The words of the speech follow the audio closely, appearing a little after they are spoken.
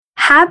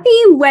Happy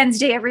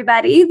Wednesday,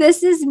 everybody.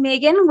 This is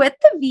Megan with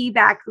the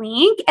VBAC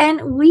link,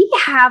 and we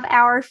have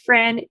our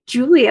friend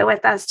Julia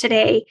with us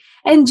today.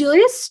 And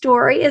Julia's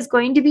story is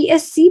going to be a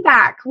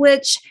CBAC,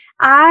 which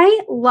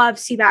I love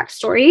CBAC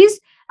stories.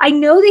 I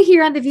know that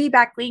here on the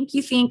VBAC link,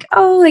 you think,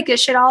 oh, like it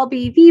should all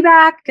be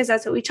VBAC because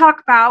that's what we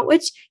talk about,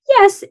 which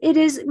yes, it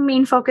is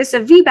main focus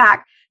of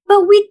VBAC,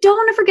 but we don't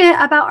want to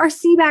forget about our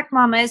CBAC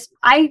mamas.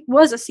 I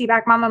was a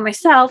CBAC mama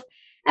myself,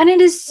 and it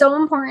is so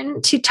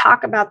important to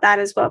talk about that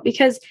as well,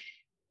 because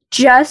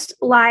just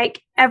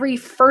like every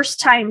first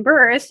time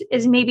birth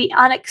is maybe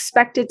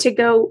unexpected to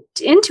go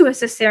into a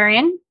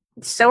cesarean,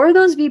 so are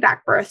those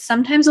VBAC births.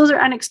 Sometimes those are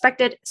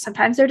unexpected,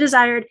 sometimes they're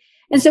desired.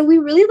 And so we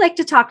really like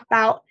to talk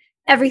about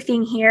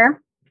everything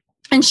here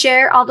and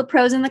share all the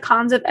pros and the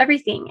cons of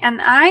everything.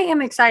 And I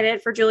am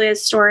excited for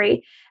Julia's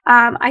story.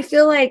 I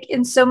feel like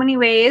in so many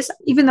ways,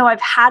 even though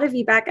I've had a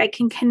VBAC, I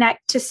can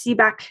connect to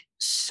CBAC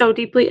so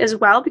deeply as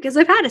well because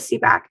I've had a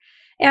CBAC.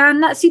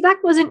 And that CBAC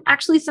wasn't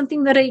actually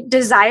something that I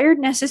desired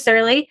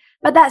necessarily,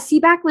 but that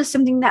CBAC was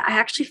something that I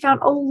actually found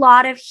a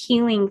lot of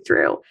healing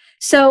through.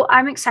 So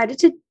I'm excited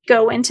to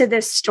go into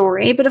this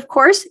story. But of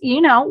course, you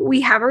know,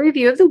 we have a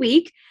review of the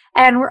week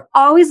and we're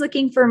always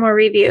looking for more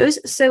reviews.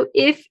 So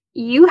if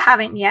you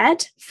haven't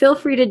yet, feel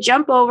free to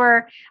jump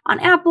over on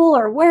Apple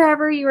or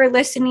wherever you are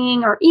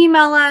listening, or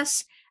email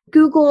us,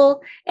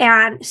 Google,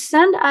 and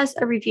send us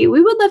a review.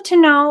 We would love to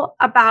know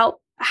about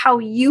how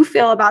you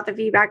feel about the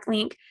VBAC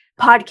link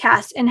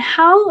podcast and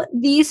how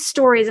these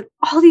stories of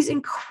all these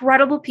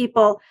incredible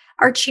people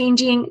are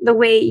changing the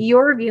way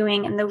you're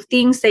viewing and the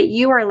things that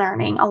you are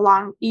learning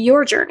along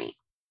your journey.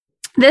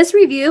 This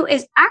review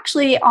is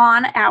actually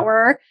on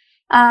our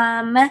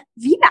VBAC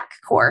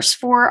course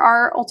for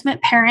our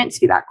Ultimate Parents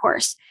VBAC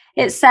course.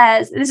 It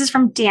says, this is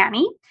from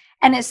Danny,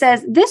 and it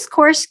says, this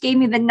course gave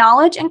me the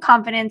knowledge and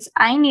confidence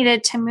I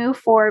needed to move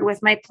forward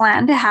with my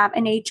plan to have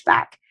an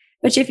HBAC,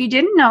 which if you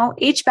didn't know,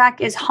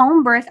 HBAC is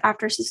home birth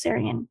after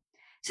cesarean.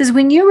 It says,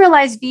 when you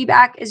realize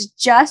VBAC is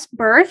just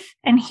birth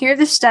and hear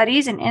the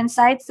studies and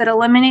insights that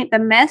eliminate the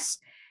myths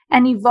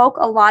and evoke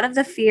a lot of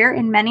the fear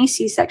in many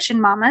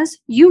C-section mamas,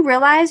 you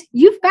realize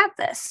you've got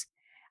this.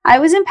 I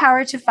was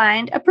empowered to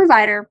find a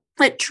provider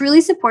that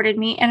truly supported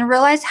me and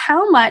realized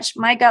how much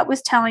my gut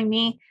was telling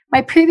me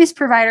my previous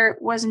provider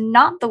was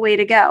not the way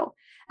to go.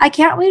 I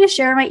can't wait to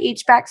share my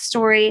HBAC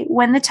story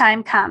when the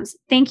time comes.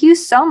 Thank you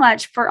so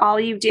much for all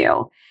you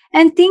do.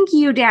 And thank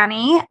you,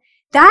 Danny.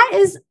 That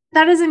is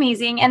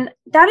amazing. And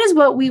that is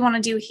what we want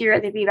to do here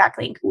at the VBAC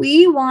link.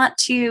 We want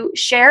to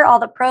share all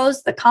the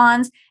pros, the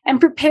cons, and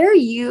prepare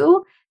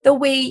you the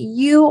way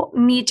you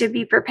need to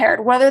be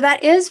prepared, whether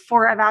that is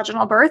for a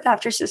vaginal birth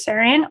after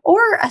cesarean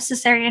or a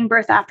cesarean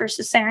birth after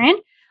cesarean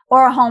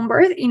or a home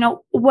birth, you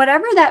know,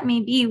 whatever that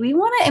may be. We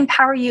want to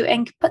empower you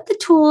and put the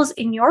tools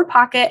in your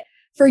pocket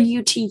for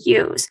you to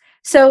use.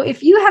 So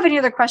if you have any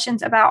other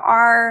questions about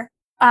our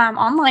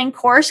online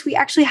course, we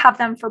actually have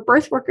them for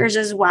birth workers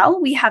as well.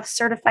 We have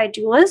certified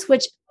doulas,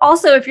 which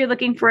also, if you're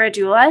looking for a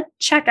doula,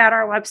 check out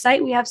our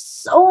website. We have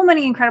so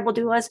many incredible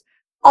doulas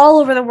all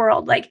over the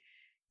world, like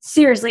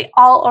seriously,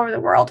 all over the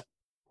world.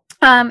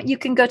 You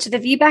can go to the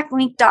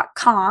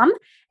VBAClink.com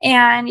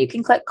and you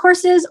can click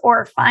courses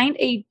or find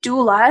a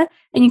doula,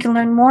 and you can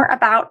learn more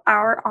about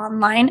our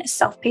online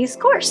self-paced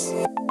course.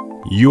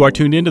 You are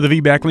tuned into the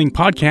VBAC Link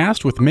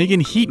podcast with Megan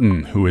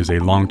Heaton, who is a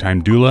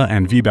longtime doula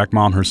and VBAC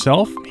mom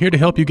herself, here to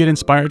help you get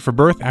inspired for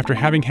birth after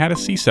having had a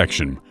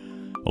C-section.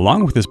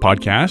 Along with this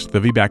podcast, the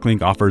VBAC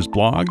Link offers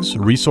blogs,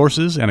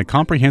 resources, and a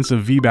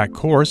comprehensive VBAC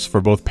course for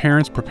both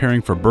parents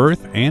preparing for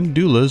birth and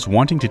doulas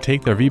wanting to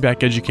take their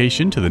VBAC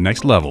education to the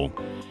next level.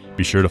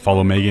 Be sure to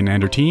follow Megan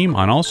and her team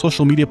on all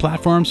social media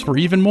platforms for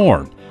even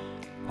more.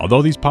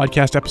 Although these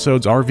podcast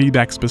episodes are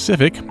VBAC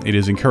specific, it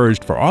is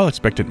encouraged for all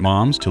expectant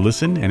moms to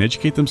listen and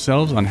educate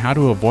themselves on how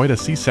to avoid a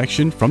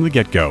C-section from the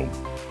get-go.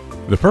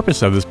 The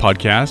purpose of this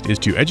podcast is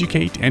to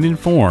educate and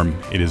inform.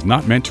 It is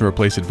not meant to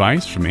replace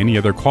advice from any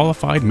other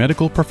qualified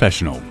medical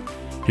professional.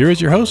 Here is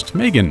your host,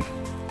 Megan.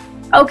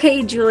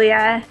 Okay,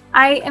 Julia,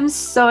 I am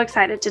so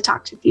excited to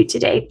talk to you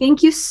today.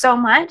 Thank you so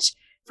much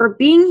for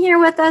being here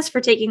with us, for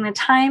taking the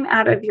time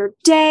out of your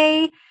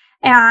day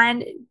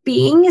and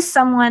being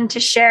someone to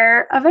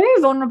share a very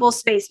vulnerable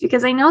space,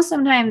 because I know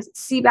sometimes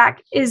CBAC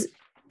is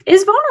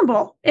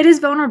vulnerable. It is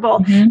vulnerable.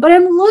 Mm-hmm. But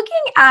I'm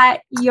looking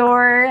at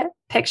your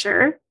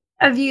picture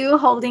of you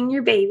holding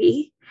your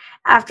baby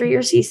after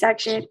your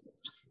C-section,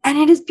 and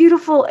it is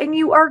beautiful, and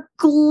you are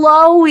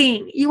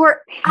glowing. You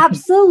are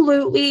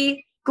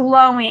absolutely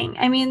glowing.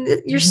 I mean,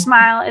 your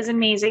smile is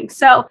amazing.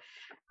 So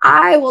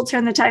I will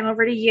turn the time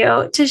over to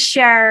you to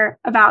share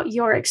about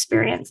your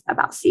experience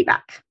about CBAC.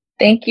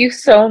 Thank you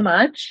so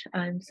much.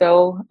 I'm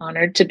so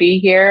honored to be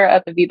here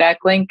at the VBAC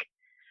link.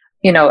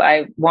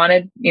 I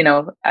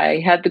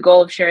had the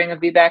goal of sharing a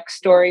VBAC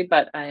story,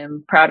 but I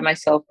am proud of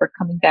myself for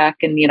coming back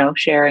and,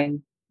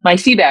 sharing my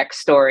CBAC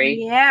story.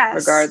 Yes.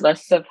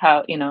 Regardless of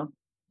how,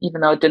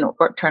 even though it didn't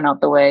turn out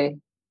the way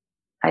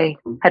I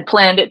had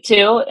planned it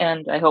to.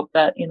 And I hope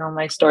that,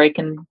 my story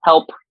can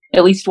help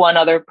at least one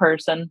other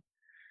person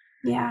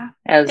Yeah,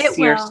 as it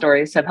your will.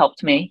 stories have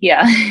helped me.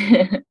 Yeah.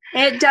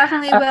 It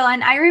definitely will.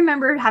 And I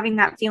remember having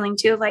that feeling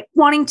too, of like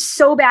wanting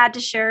so bad to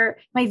share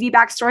my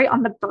VBAC story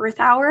on the birth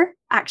hour.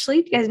 Actually,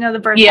 you guys know the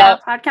birth hour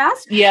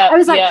podcast. Yeah. I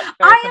was like, Very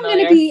I am going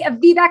to familiar. be a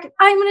VBAC.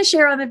 I'm going to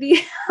share on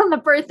on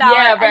the birth hour.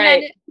 Yeah. And then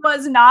Right. it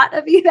was not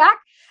a VBAC.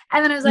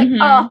 And then I was like,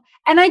 oh,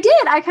 and I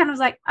did. I kind of was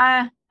like,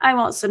 I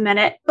won't submit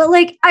it. But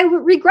like, I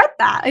regret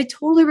that. I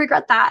totally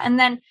regret that. And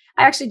then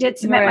I actually did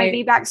submit my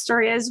VBAC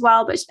story as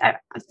well, but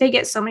they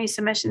get so many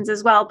submissions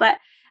as well. But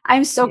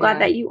I'm so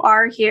glad that you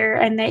are here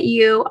and that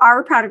you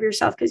are proud of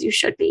yourself, because you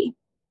should be.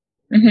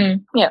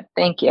 Yeah.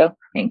 Thank you.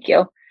 Thank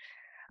you.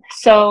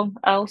 So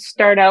I'll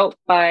start out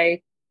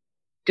by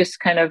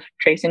just kind of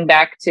tracing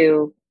back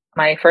to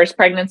my first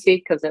pregnancy,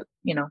 because it,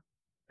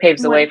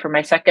 paves the way for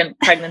my second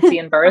pregnancy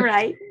and birth.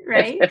 Right.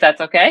 If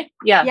that's okay.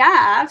 Yeah.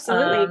 Yeah,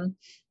 absolutely.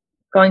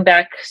 Going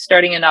back,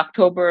 starting in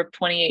October of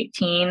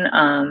 2018,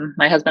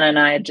 my husband and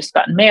I had just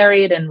gotten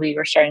married, and we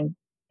were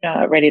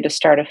ready to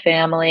start a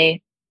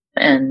family.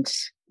 And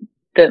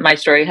my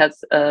story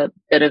has a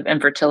bit of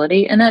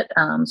infertility in it.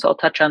 So I'll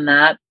touch on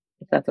that,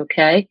 if that's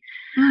okay.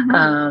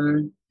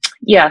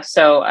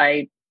 So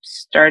I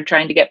started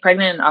trying to get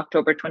pregnant in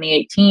October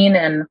 2018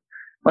 and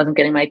wasn't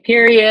getting my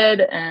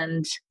period.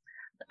 And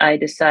I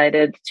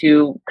decided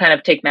to kind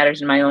of take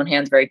matters in my own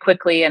hands very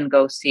quickly and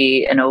go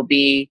see an OB.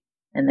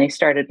 And they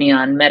started me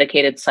on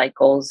medicated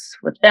cycles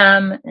with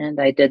them. And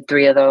I did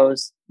 3 of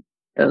those.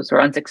 Those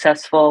were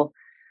unsuccessful.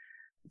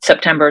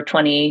 September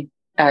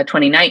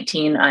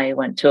 2019, I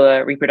went to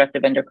a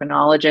reproductive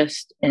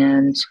endocrinologist,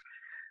 and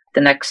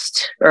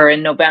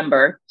in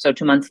November, so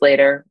 2 months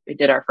later, we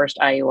did our first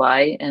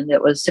IUI, and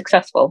it was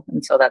successful.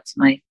 And so that's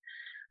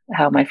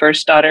how my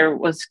first daughter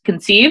was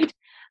conceived.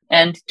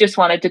 And just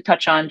wanted to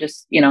touch on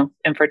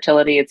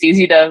infertility. It's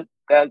easy to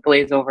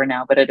glaze over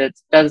now, but it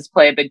does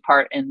play a big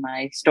part in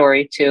my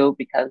story too,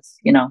 because,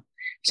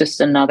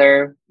 just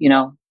another,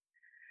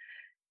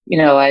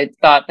 I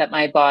thought that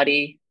my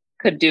body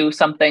could do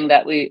something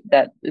that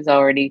is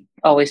already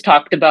always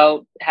talked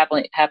about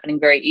happening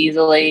very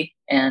easily,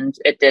 and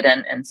it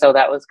didn't. And so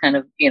that was kind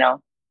of,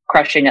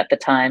 crushing at the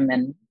time,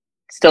 and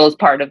still is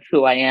part of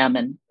who I am,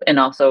 and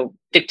also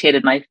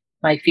dictated my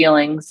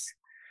feelings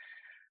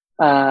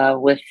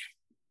with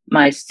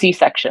my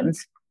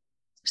C-sections.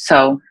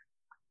 So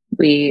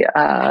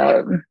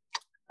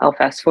I'll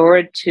fast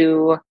forward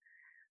to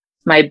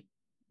my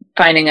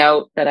finding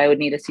out that I would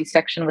need a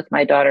C-section with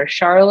my daughter,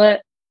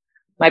 Charlotte.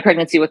 My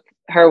pregnancy with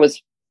her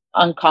was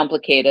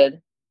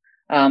uncomplicated,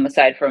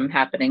 aside from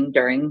happening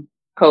during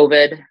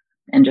COVID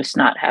and just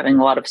not having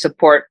a lot of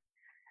support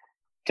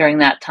during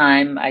that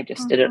time. I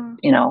just did it,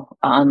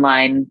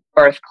 online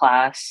birth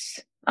class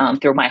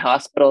through my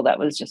hospital. That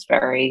was just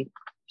very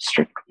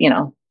strict,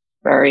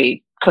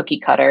 very cookie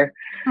cutter.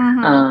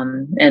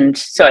 And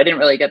so I didn't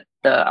really get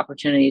the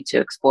opportunity to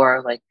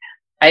explore. Like,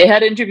 I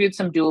had interviewed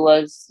some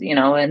doulas,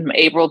 in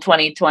April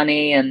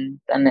 2020, and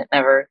it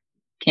never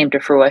came to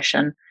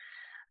fruition.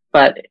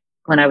 But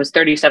when I was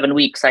 37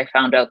 weeks, I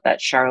found out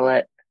that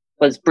Charlotte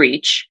was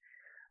breech.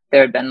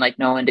 There had been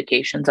no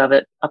indications of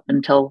it up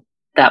until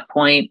that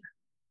point.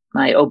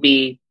 My OB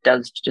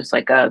does just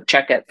a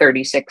check at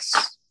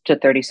 36 to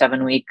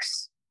 37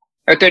 weeks,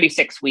 or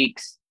 36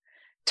 weeks,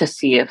 to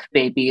see if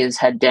baby is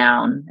head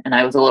down. And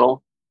I was a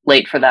little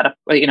late for that.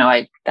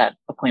 That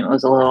appointment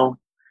was a little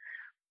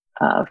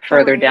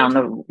further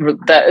down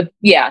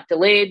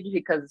delayed,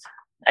 because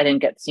I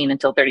didn't get seen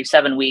until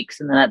 37 weeks.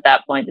 And then at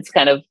that point, it's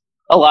kind of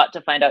a lot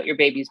to find out your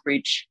baby's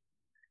breech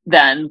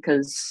then,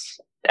 because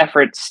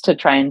efforts to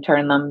try and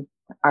turn them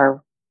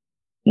are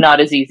not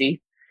as easy.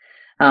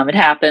 It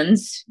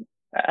happens,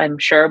 I'm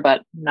sure,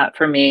 but not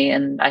for me.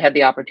 And I had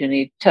the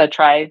opportunity to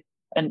try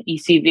an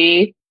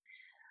ECV,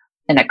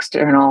 an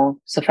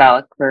external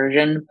cephalic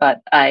version,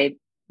 but I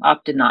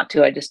opted not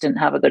to. I just didn't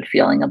have a good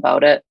feeling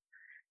about it.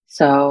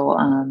 So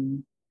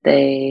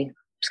they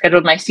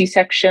scheduled my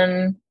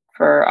C-section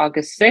for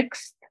August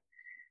 6th.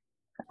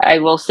 I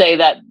will say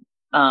that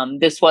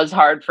this was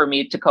hard for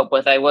me to cope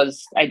with. I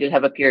did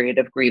have a period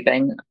of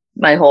grieving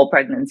my whole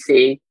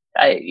pregnancy.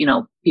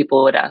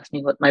 People would ask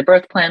me what my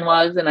birth plan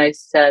was, and I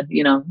said,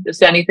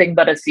 just anything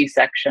but a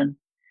C-section.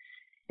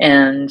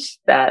 And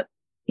that,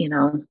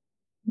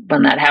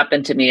 when that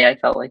happened to me, I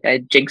felt like I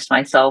jinxed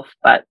myself,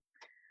 but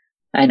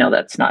I know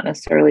that's not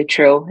necessarily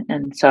true.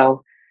 And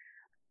so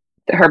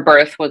her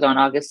birth was on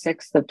August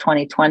 6th of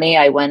 2020.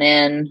 I went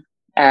in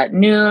at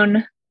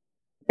noon.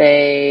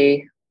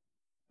 They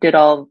gave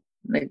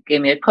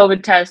me a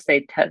COVID test.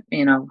 They,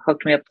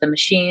 hooked me up to the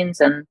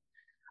machines, and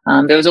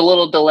there was a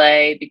little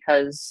delay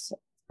because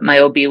my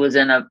OB was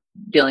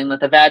dealing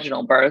with a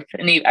vaginal birth.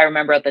 And I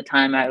remember at the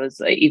time I was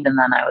like,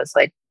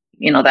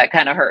 that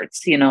kind of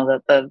hurts,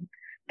 that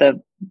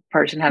the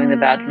person having the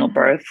vaginal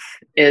birth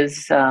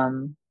is,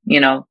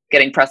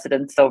 getting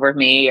precedence over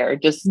me, or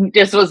just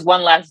was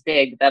one last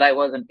dig that I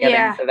wasn't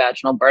getting the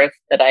vaginal birth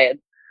that I had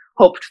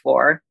hoped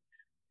for,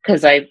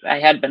 because I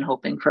had been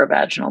hoping for a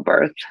vaginal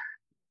birth.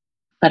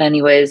 But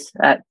anyways,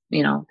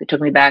 they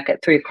took me back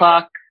at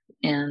 3:00,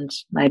 and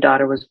my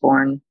daughter was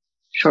born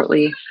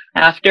shortly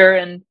after,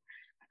 and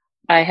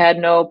I had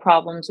no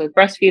problems with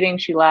breastfeeding.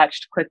 She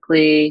latched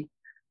quickly.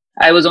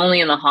 I was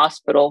only in the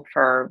hospital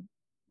for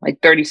like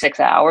 36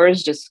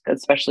 hours, just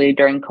especially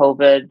during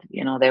COVID.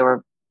 They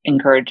were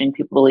encouraging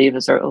people to leave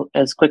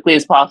as quickly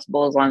as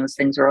possible, as long as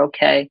things were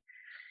okay.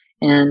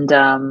 And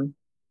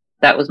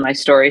that was my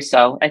story.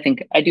 So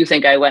I do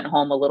think I went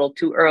home a little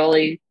too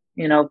early,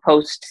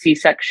 post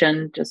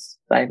C-section. Just,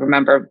 I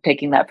remember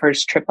taking that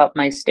first trip up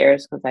my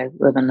stairs, because I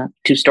live in a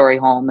 2-story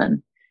home,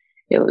 and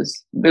it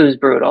was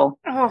brutal.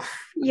 Oh,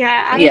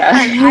 yeah. I Yeah.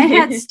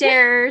 had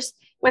stairs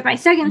with my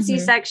second Mhm.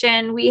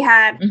 C-section. We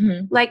had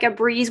like a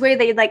breezeway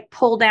they like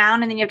pull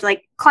down, and then you have to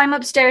like climb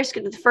upstairs to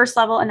get to the first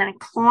level, and then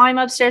climb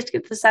upstairs to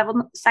get to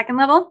the second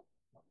level.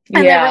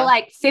 And there were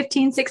like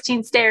 15,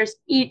 16 stairs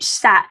each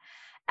set.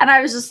 And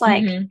I was just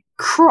like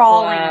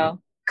crawling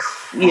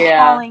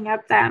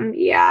up them.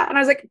 Yeah. And I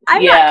was like,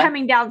 I'm not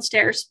coming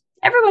downstairs.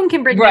 Everyone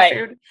can bring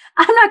their food.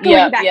 I'm not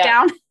going back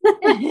down.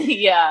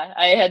 Yeah.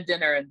 I had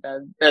dinner in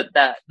bed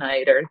that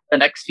night, or the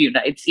next few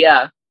nights.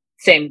 Yeah.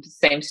 Same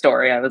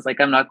story. I was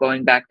like, I'm not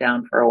going back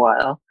down for a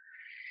while.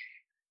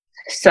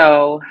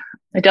 So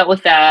I dealt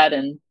with that.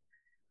 And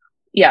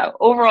yeah,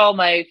 overall,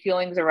 my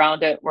feelings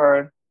around it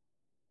were,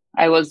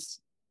 I was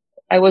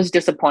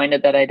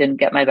disappointed that I didn't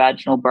get my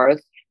vaginal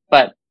birth,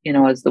 but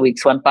as the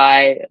weeks went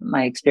by,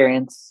 my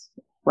experience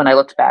when I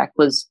looked back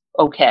was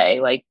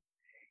okay. Like,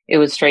 it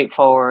was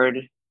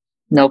straightforward,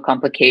 no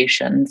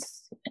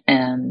complications,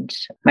 and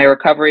my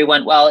recovery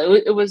went well.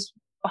 It was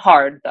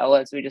hard, though,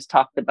 as we just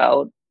talked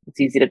about. It's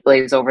easy to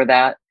glaze over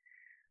that.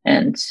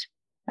 And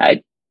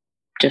I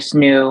just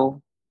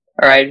knew,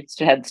 or I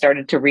had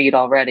started to read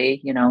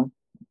already,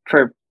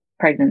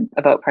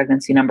 about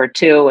pregnancy number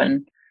 2,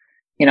 and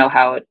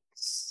how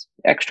it's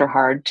extra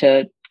hard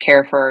to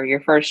care for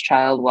your first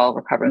child while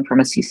recovering from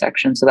a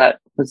C-section. So that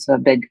was a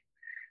big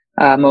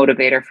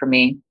motivator for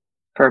me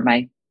for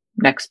my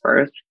next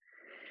birth.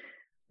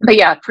 But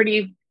yeah,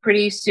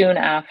 pretty soon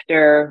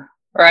after,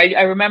 or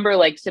I remember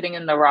like sitting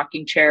in the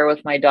rocking chair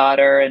with my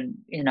daughter, and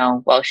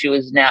while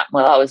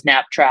I was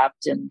nap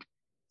trapped, and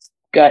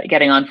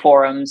getting on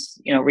forums,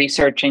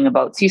 researching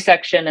about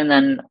C-section, and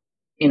then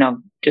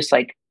just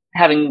like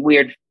having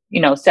weird,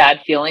 sad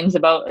feelings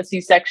about a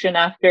C-section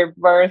after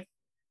birth.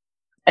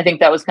 I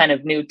think that was kind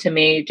of new to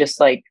me. Just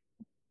like,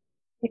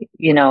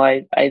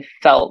 I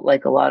felt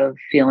like a lot of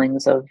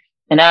feelings of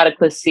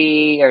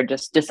inadequacy or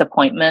just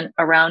disappointment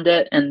around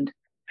it. And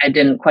I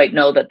didn't quite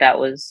know that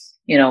was,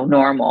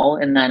 normal.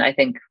 And then I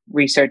think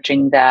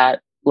researching that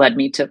led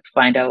me to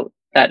find out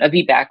that a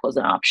VBAC was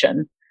an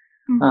option.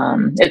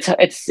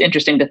 It's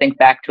interesting to think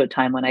back to a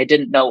time when I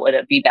didn't know what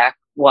a VBAC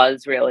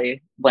was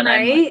really, when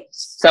I'm like,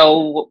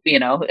 so,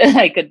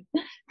 I could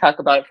talk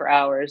about it for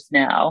hours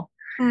now.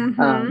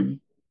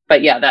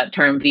 But yeah, that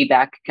term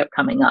VBAC kept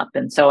coming up.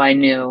 And so I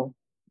knew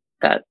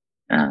that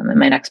in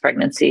my next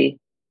pregnancy,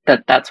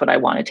 that's what I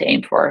wanted to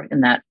aim for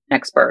in that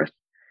next birth.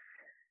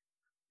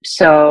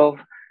 So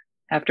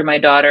after my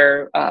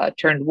daughter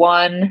turned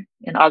 1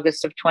 in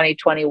August of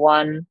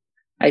 2021,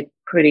 I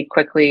pretty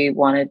quickly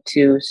wanted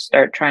to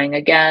start trying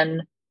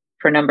again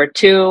for number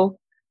 2.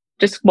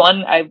 Just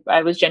one,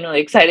 I was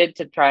genuinely excited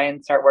to try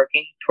and start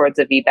working towards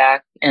a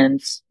VBAC. And,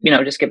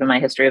 just given my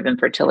history of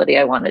infertility,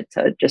 I wanted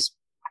to just,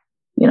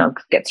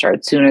 get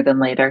started sooner than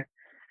later.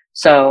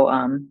 So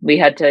we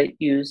had to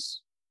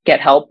get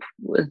help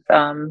with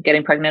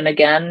getting pregnant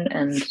again.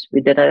 And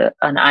we did an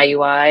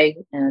IUI,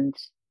 and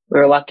we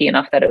were lucky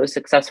enough that it was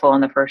successful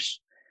on the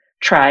first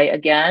try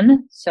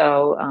again.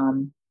 So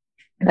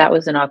that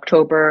was in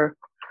September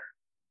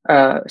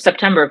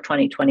of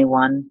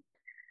 2021.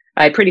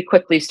 I pretty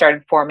quickly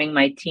started forming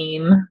my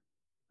team,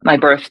 my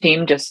birth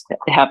team, just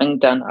having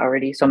done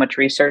already so much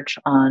research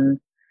on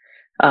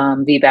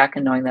VBAC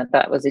and knowing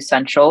that was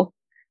essential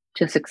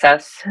to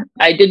success.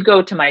 I did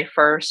go to my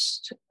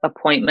first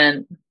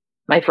appointment,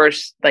 my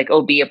first like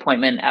OB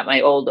appointment at my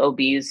old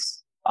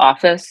OB's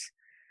office,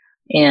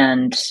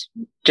 and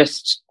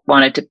just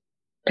wanted to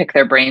pick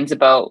their brains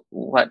about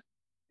what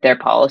their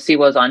policy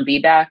was on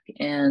VBAC.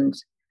 And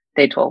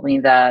they told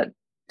me that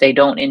they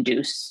don't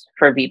induce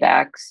for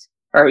VBACs,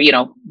 or,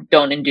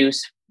 don't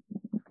induce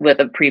with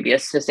a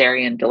previous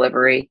cesarean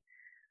delivery.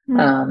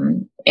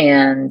 And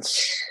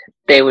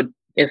they would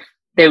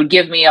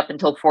give me up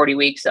until 40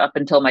 weeks, up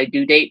until my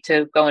due date,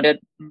 to go into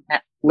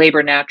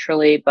labor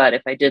naturally. But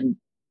if I didn't,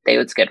 they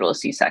would schedule a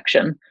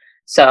C-section.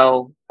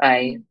 So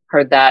I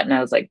heard that, and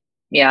I was like,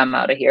 yeah, I'm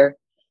out of here.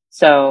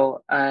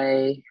 So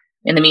I,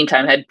 in the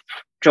meantime, had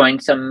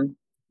joined some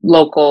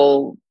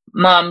local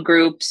mom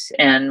groups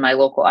and my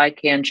local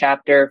ICANN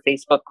chapter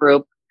Facebook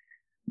group,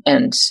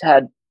 and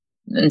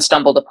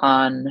stumbled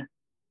upon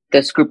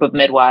this group of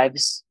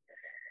midwives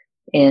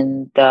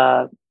in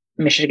the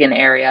Michigan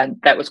area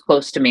that was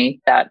close to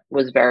me, that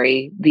was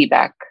very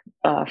VBAC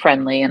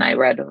friendly. And I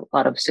read a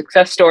lot of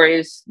success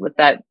stories with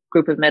that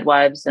group of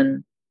midwives.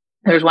 And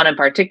there was one in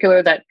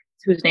particular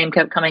whose name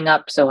kept coming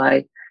up. So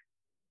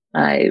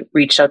I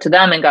reached out to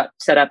them and got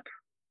set up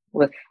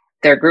with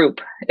their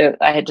group.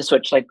 I had to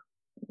switch like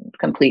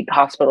complete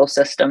hospital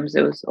systems.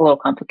 It was a little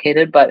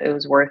complicated, but it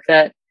was worth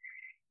it.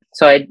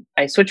 So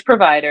I switched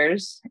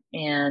providers,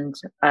 and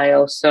I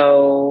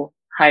also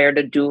hired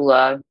a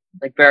doula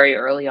like very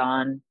early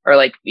on, or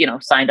like,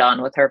 signed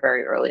on with her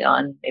very early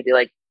on, maybe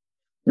like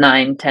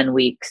 9-10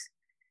 weeks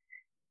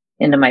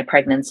into my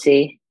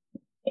pregnancy.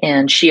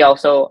 And she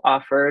also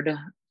offered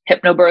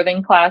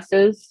hypnobirthing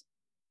classes.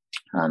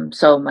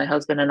 So my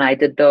husband and I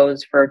did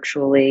those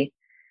virtually.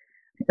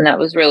 And that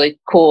was really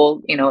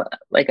cool.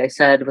 Like I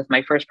said, with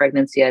my first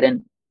pregnancy, I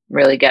didn't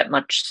really get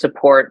much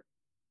support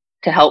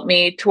to help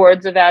me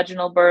towards a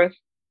vaginal birth.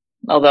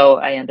 Although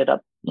I ended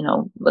up,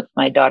 with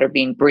my daughter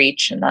being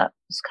breech, and that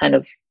was kind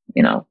of,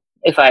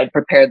 if I had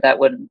prepared, that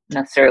wouldn't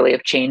necessarily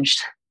have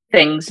changed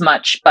things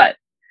much. But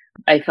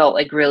I felt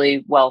like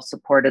really well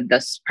supported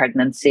this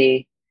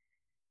pregnancy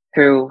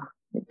through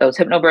those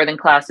hypnobirthing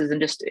classes,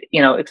 and just,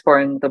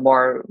 exploring the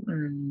more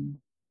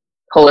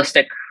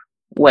holistic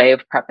way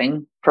of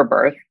prepping for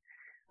birth.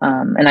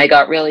 And I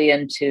got really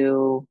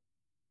into,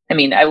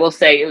 I will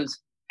say it was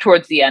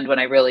towards the end when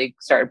I really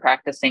started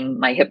practicing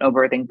my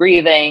hypnobirthing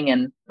breathing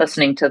and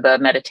listening to the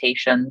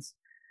meditations.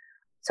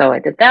 So I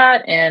did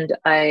that. And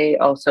I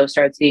also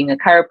started seeing a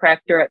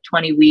chiropractor at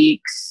 20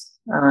 weeks,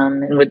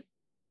 and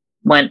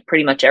went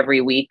pretty much every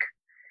week,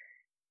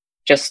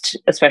 just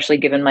especially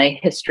given my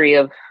history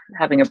of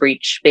having a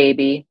breech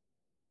baby.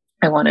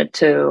 I wanted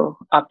to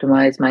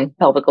optimize my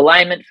pelvic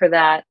alignment for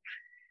that.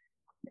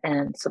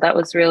 And so that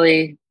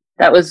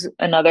was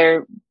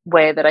another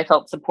way that I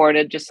felt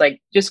supported,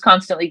 just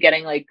constantly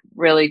getting like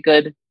really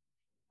good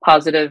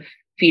positive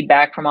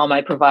feedback from all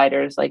my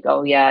providers. Like,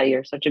 oh yeah,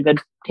 you're such a good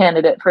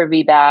candidate for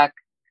VBAC.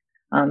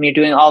 You're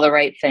doing all the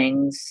right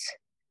things.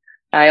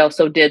 I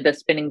also did the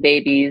Spinning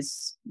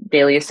Babies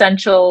daily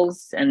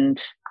essentials, and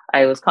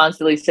I was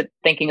constantly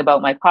thinking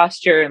about my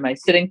posture and my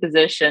sitting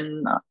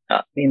position.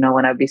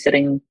 When I'd be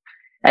sitting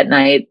at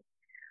night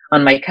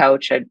on my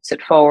couch, I'd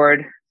sit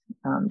forward,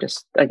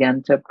 just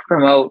again to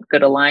promote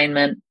good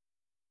alignment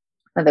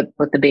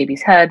with the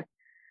baby's head.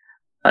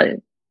 I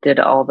did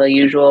all the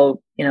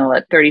usual,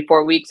 at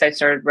 34 weeks, I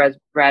started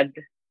red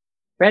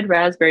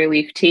raspberry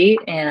leaf tea,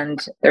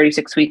 and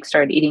 36 weeks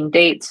started eating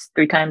dates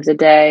 3 times a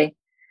day.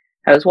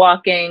 I was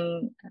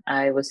walking.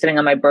 I was sitting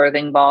on my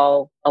birthing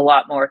ball a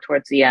lot more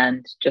towards the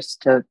end, just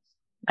to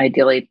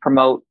ideally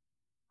promote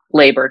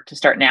labor to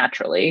start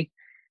naturally.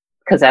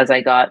 Because as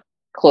I got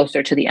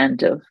closer to the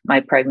end of my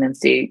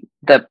pregnancy,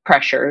 the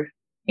pressure,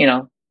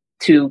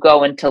 to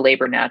go into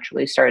labor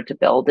naturally started to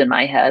build in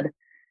my head,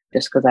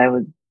 just because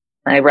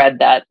I read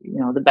that,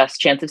 the best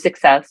chance of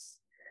success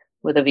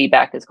with a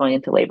VBAC is going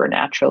into labor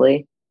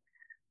naturally.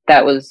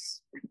 That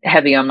was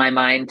heavy on my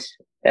mind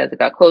as it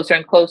got closer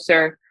and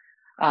closer.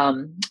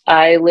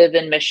 I live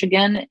in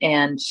Michigan,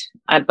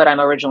 but I'm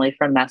originally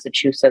from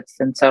Massachusetts.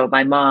 And so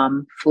my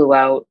mom flew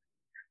out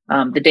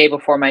the day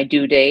before my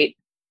due date,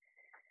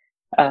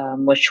 my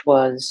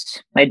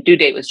due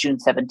date was June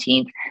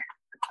 17th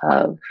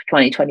of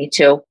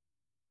 2022.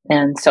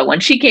 And so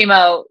when she came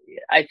out,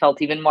 I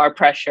felt even more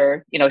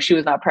pressure. She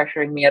was not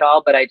pressuring me at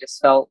all, but I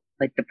just felt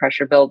like the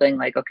pressure building,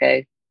 like,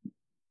 okay,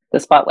 the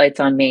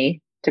spotlight's on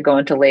me to go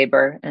into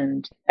labor.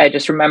 And I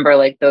just remember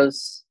like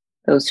those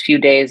few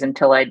days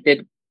until I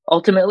did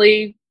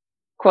ultimately,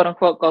 quote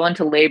unquote, go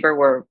into labor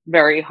were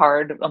very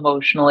hard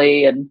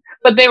emotionally,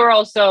 but they were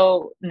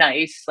also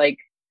nice. Like,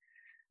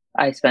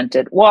 I spent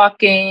it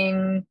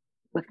walking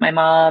with my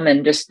mom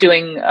and just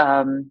doing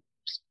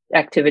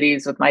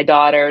activities with my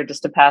daughter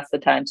just to pass the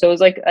time. So it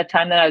was like a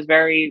time that I was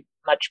very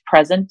much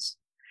present,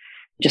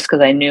 just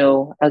because I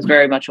knew, I was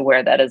very much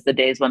aware that as the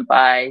days went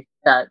by,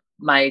 that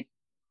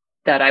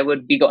I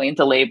would be going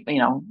into labor,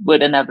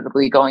 would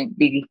inevitably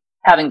be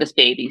having this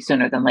baby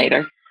sooner than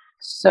later.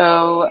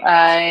 So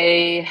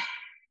I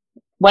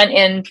went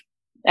in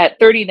at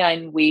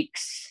 39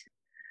 weeks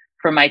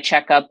for my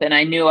checkup, and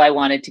I knew I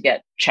wanted to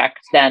get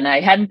checked then.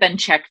 I hadn't been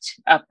checked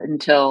up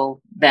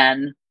until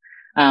then.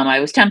 I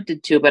was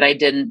tempted to, but I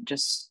didn't,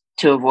 just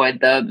to avoid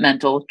the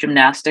mental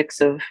gymnastics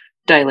of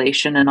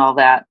dilation and all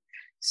that.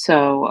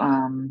 So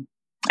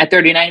at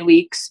 39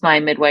 weeks,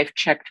 my midwife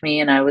checked me,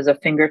 and I was a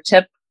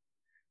fingertip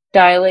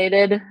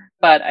dilated,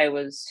 but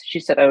she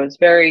said I was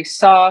very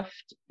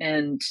soft,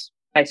 and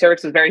my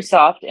cervix was very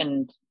soft,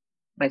 and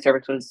my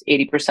cervix was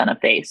 80%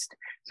 effaced.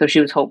 So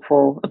she was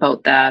hopeful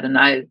about that. And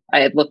I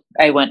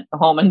went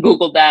home and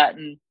Googled that,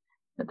 and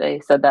they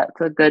said that's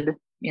a good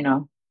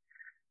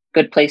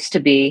place to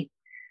be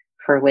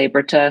for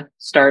labor to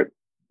start,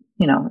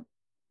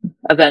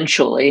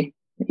 eventually.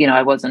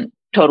 I wasn't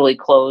totally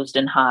closed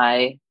and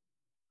high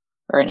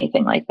or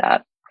anything like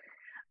that.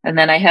 And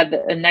then I had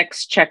the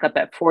next checkup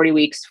at 40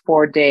 weeks,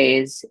 4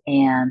 days,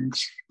 and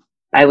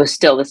I was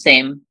still the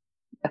same,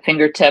 a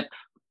fingertip,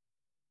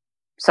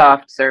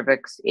 soft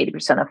cervix,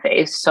 80%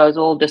 effaced. So I was a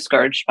little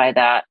discouraged by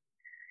that.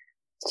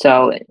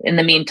 So in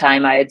the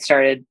meantime, I had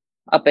started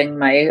upping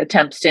my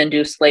attempts to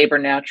induce labor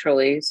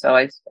naturally. So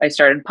I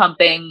started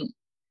pumping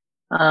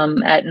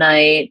at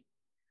night.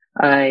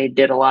 I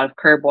did a lot of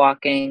curb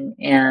walking,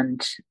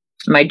 and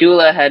my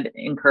doula had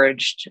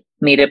encouraged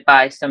me to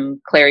buy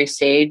some clary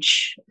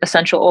sage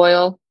essential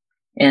oil.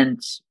 And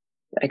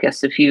I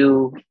guess if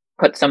you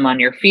put some on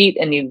your feet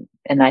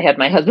and I had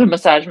my husband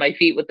massage my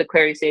feet with the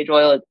clary sage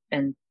oil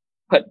and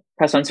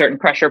press on certain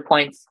pressure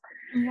points,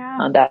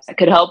 that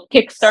could help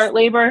kickstart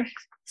labor.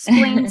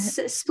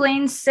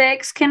 Spleen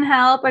 6 can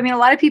help. I mean, a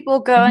lot of people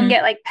go and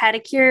get like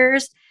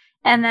pedicures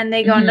and then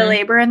they go into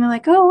labor and they're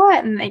like, oh,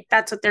 what? And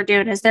that's what they're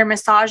doing is they're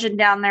massaging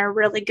down there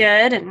really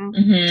good and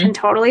can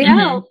totally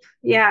help.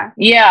 Yeah.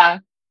 Yeah.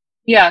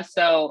 Yeah.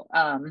 So,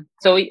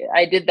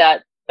 I did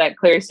that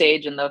clary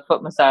sage and the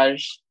foot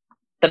massage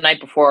the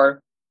night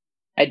before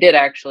I did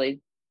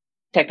actually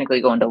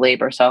technically go into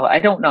labor. So I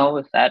don't know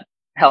if that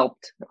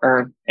helped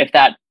or if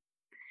that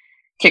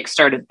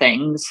kickstarted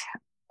things.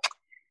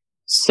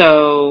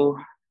 So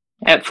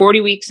at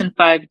 40 weeks and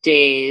 5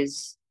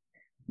 days,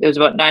 it was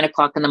about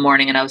 9:00 in the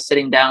morning and I was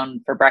sitting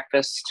down for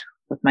breakfast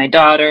with my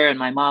daughter and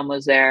my mom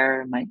was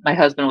there. My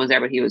husband was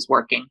there, but he was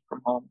working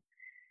from home.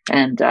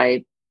 And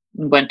I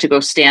went to go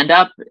stand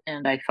up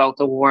and I felt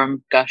a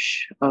warm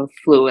gush of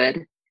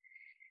fluid.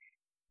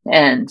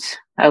 And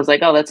I was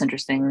like, oh, that's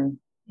interesting.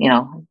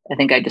 I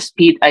think I just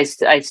peed. I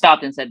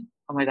stopped and said,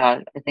 oh my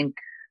God, I think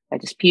I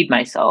just peed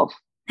myself.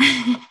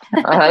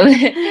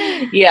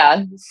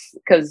 Yeah,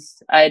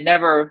 because I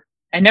never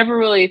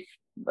really,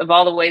 of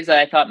all the ways that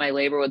I thought my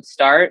labor would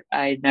start,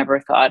 I never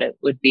thought it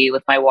would be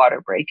with my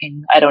water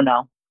breaking. I don't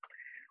know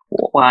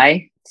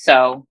why.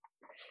 So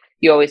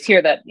you always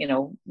hear that,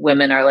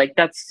 women are like,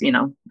 that's,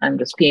 I'm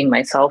just peeing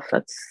myself.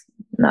 That's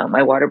not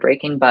my water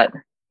breaking, but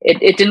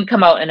it didn't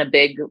come out in a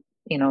big,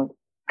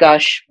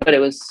 gush, but it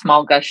was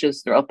small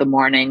gushes throughout the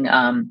morning.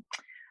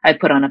 I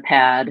put on a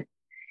pad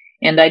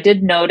and I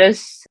did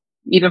notice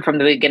even from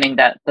the beginning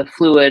that the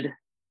fluid,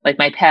 like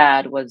my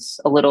pad, was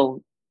a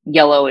little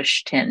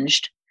yellowish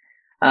tinged.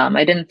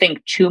 I didn't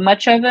think too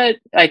much of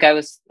it. Like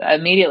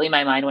immediately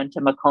my mind went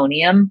to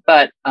meconium,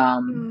 but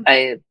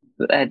I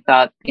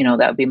thought,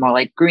 that would be more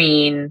like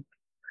green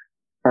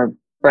or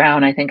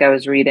brown, I think I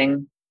was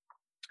reading.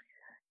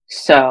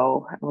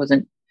 So I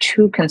wasn't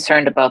too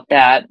concerned about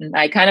that. And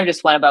I kind of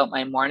just went about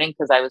my morning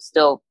because I was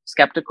still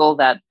skeptical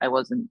that I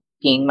wasn't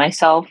peeing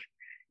myself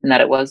and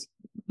that it was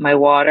my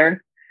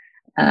water.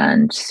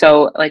 And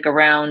so like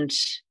around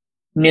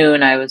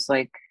noon, I was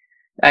like,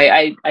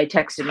 I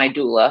texted my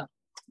doula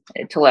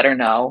to let her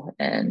know.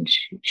 And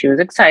she was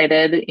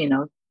excited,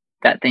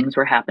 that things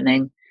were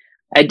happening.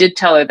 I did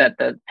tell her that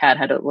the pad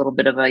had a little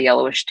bit of a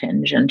yellowish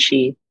tinge and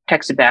she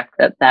texted back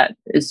that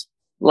is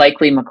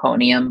likely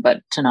meconium,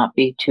 but to not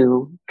be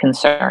too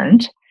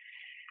concerned.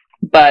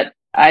 But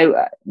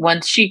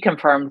once she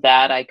confirmed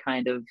that, I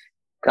kind of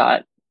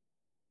got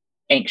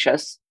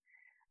anxious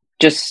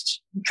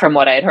just from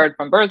what I had heard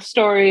from birth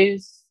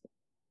stories.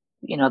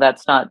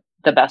 That's not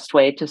the best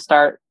way to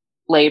start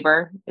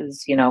labor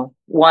is,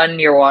 one,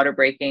 you're water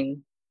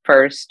breaking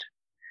first,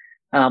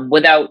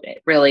 without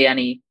really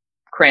any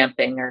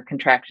cramping or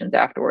contractions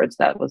afterwards.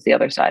 That was the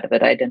other side of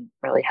it. I didn't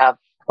really have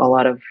a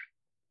lot of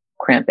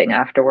cramping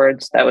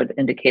afterwards that would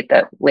indicate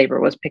that labor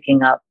was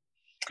picking up.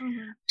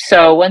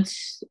 So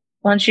once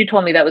she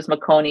told me that was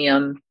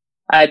meconium,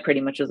 I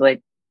pretty much was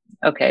like,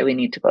 okay, we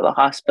need to go to the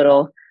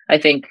hospital. I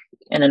think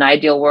in an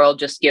ideal world,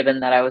 just given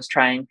that I was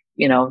trying,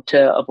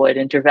 to avoid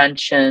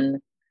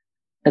intervention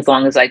as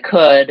long as I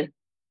could,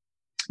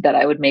 that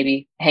I would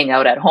maybe hang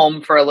out at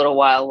home for a little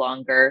while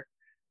longer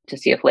to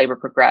see if labor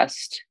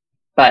progressed.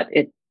 But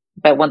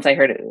once I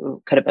heard it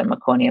could have been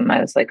meconium,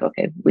 I was like,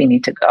 okay, we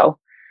need to go.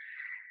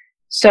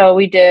 So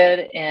we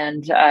did.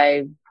 And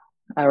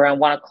around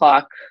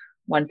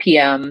 1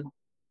 p.m.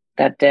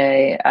 that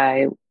day,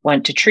 I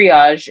went to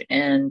triage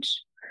and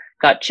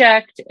got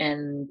checked,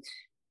 and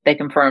they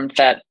confirmed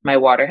that my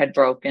water had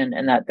broken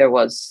and that there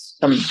was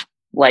some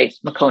light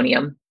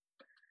meconium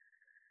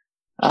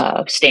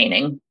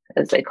staining,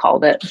 as they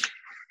called it.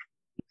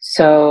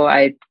 So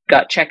I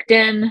got checked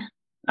in.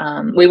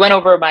 We went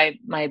over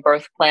my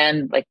birth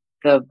plan. Like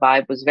the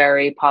vibe was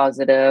very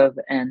positive,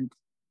 and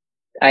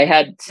I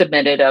had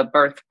submitted a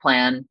birth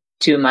plan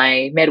to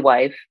my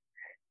midwife,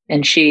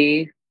 and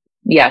she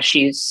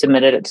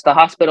submitted it to the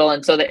hospital.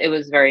 And so that it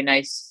was very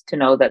nice to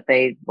know that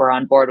they were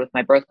on board with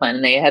my birth plan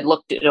and they had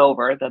looked it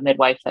over. The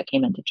midwife that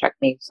came in to check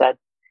me said,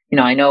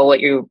 I know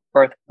what your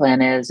birth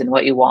plan is and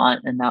what you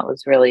want. And that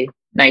was really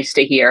nice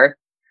to hear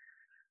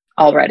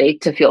already,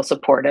 to feel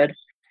supported.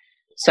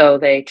 So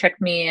they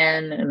checked me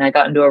in and I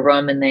got into a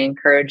room and they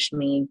encouraged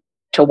me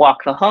to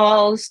walk the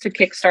halls to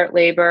kickstart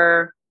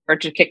labor or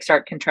to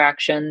kickstart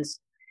contractions,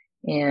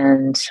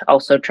 and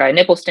also try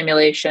nipple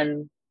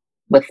stimulation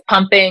with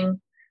pumping.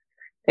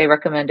 They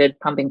recommended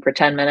pumping for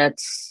 10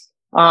 minutes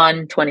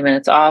on, 20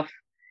 minutes off,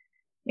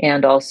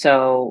 and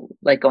also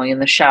like going in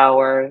the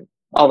shower.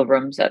 All the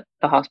rooms at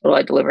the hospital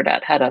I delivered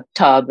at had a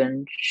tub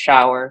and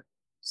shower.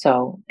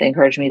 So they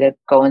encouraged me to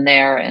go in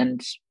there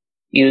and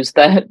use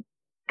the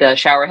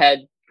shower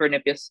head for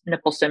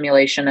nipple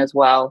stimulation as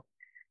well,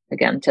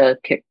 again, to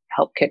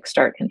help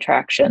kickstart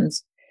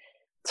contractions.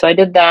 So I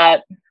did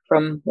that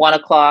from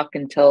 1:00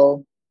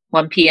 until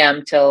 1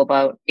 p.m. till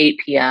about 8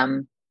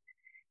 p.m.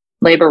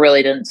 Labor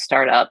really didn't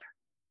start up.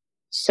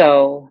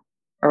 So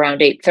around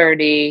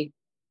 8:30,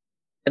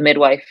 the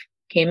midwife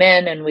came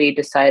in and we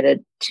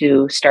decided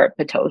to start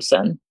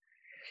Pitocin.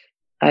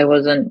 I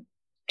wasn't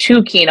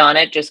too keen on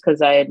it just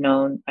because I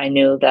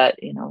knew that,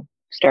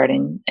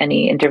 starting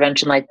any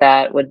intervention like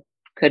that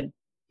could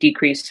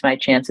decrease my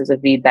chances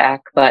of VBAC,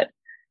 but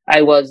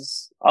I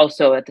was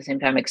also at the same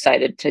time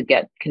excited to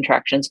get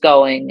contractions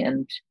going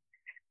and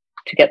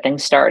to get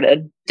things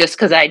started, just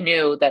because I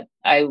knew that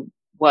I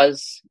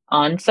was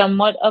on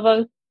somewhat of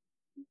a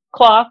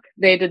clock.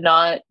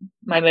 My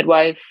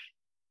midwife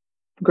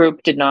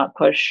group did not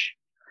push,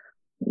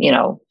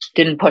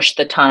 didn't push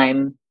the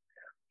time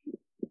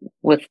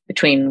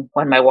between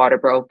when my water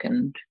broke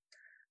and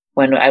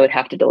when I would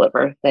have to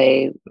deliver.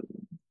 They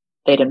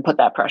didn't put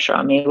that pressure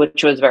on me,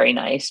 which was very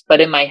nice.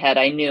 But in my head,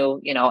 I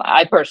knew,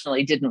 I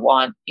personally didn't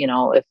want,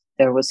 if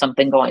there was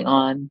something going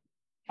on,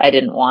 I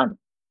didn't want,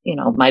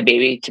 my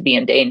baby to be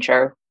in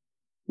danger,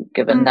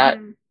 given that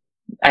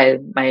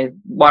my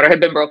water had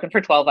been broken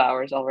for 12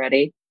 hours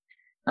already.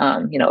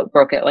 It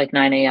broke at like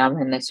 9 a.m.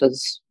 and this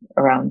was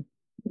around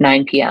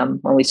 9 p.m.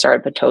 when we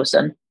started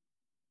Pitocin.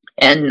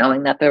 And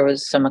knowing that there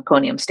was some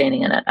meconium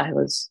staining in it, I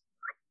was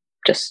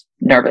just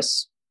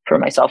nervous for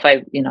myself.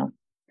 I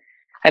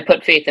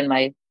put faith in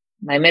my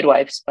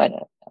midwives, but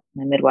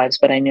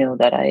I knew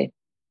that I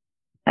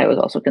was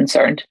also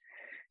concerned.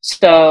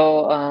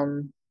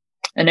 So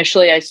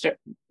initially,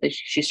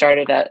 she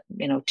started at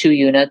 2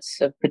 units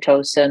of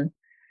Pitocin,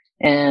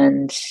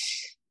 and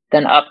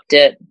then upped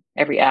it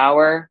every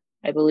hour,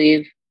 I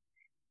believe,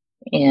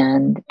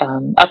 and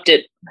upped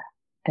it,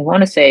 I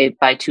want to say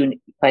by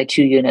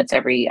two units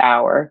every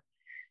hour.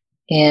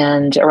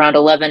 And around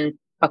 11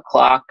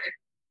 o'clock,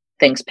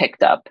 things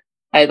picked up.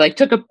 I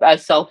took a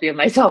selfie of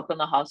myself in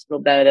the hospital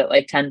bed at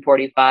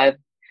 10:45.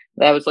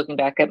 I was looking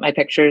back at my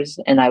pictures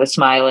and I was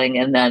smiling.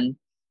 And then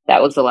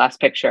that was the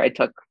last picture I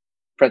took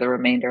for the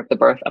remainder of the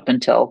birth up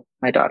until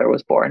my daughter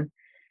was born.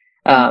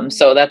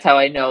 So that's how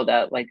I know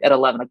that at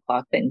 11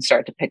 o'clock things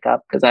start to pick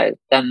up, because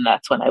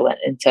that's when I went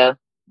into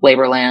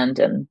labor land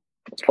and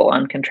full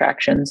on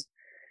contractions.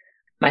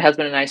 My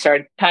husband and I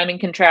started timing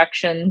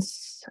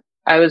contractions.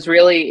 I was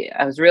really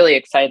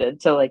excited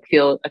to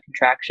feel a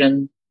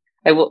contraction.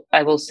 I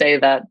will say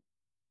that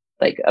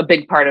a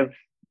big part of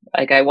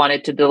I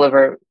wanted to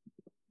deliver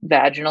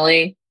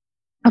vaginally,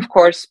 of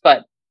course,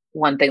 but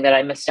one thing that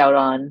I missed out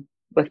on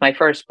with my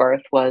first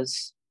birth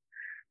was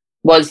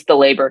the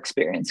labor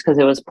experience, because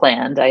it was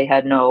planned. I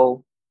had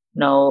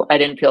I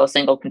didn't feel a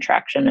single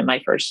contraction with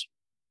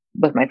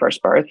my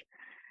first birth.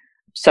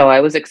 So I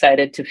was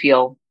excited to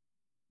feel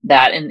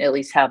that and at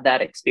least have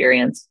that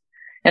experience.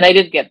 And I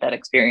did get that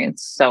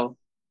experience. So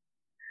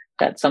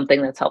that's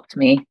something that's helped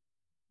me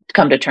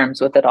come to terms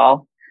with it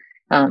all.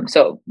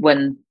 So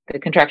when the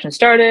contraction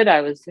started,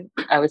 I was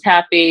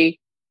happy,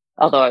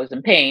 although I was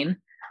in pain,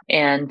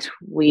 and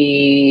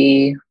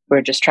we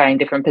were just trying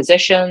different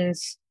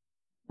positions.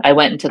 I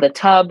went into the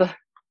tub,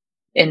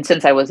 and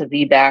since I was a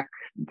VBAC,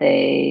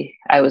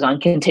 I was on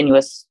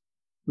continuous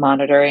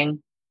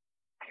monitoring.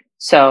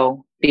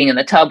 So being in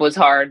the tub was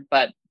hard,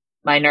 but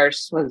my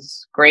nurse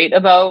was great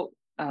about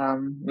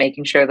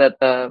making sure that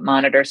the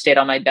monitor stayed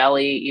on my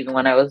belly, even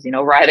when I was,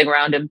 writhing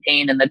around in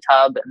pain in the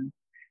tub. And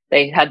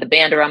they had the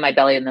band around my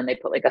belly, and then they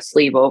put a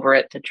sleeve over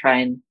it to try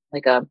and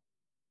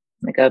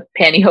a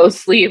pantyhose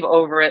sleeve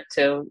over it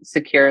to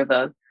secure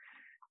the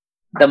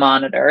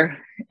monitor.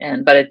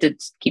 But it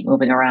did keep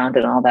moving around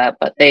and all that.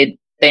 But they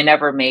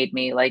never made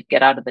me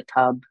get out of the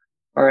tub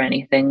or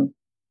anything,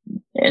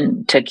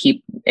 and to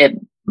keep it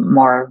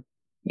more,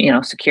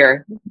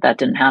 secure. That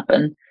didn't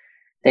happen.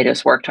 They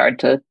just worked hard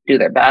to do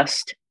their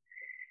best.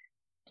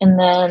 And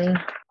then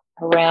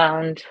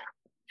around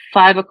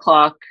 5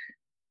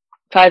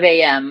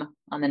 a.m.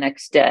 on the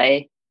next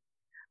day,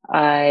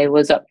 I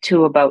was up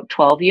to about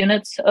 12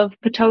 units of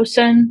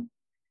Pitocin.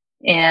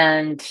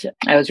 And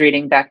I was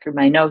reading back through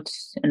my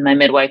notes, and my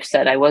midwife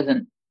said I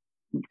wasn't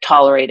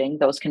tolerating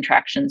those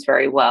contractions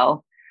very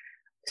well.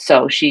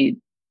 So she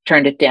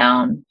turned it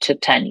down to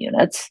 10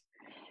 units.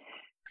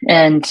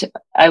 And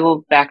I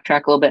will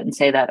backtrack a little bit and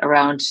say that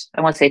around,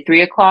 I want to say 3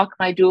 o'clock,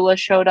 my doula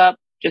showed up,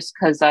 just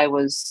because I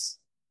was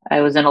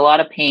in a lot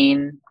of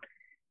pain,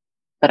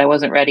 but I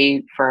wasn't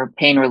ready for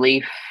pain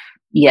relief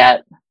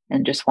yet,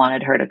 and just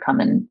wanted her to come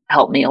and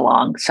help me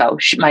along. So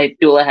my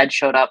doula had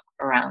showed up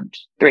around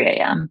 3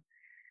 a.m.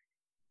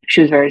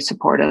 She was very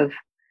supportive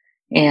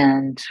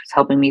and was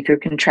helping me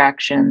through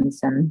contractions,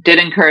 and did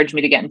encourage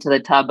me to get into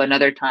the tub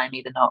another time,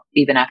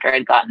 even after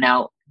I'd gotten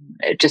out.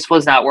 It just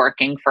was not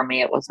working for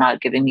me. It was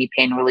not giving me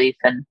pain relief.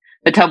 And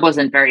the tub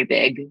wasn't very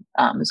big.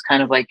 It was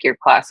kind of like your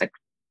classic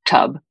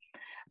tub.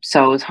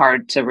 So it was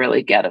hard to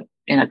really get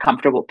in a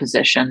comfortable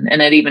position.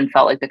 And it even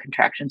felt like the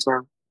contractions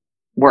were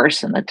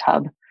worse in the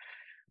tub.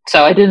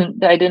 So I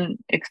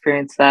didn't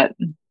experience that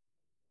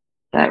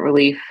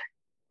relief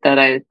that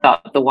I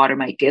thought the water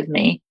might give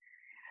me.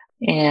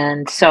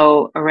 And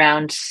so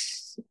around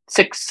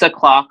 6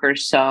 o'clock or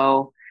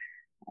so,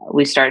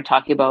 we started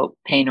talking about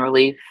pain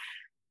relief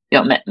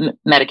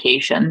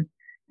medication.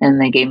 And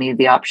they gave me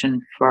the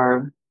option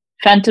for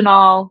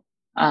fentanyl,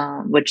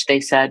 which they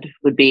said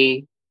would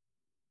be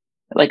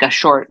like a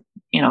short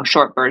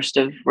burst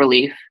of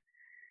relief,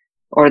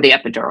 or the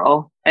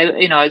epidural.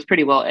 I was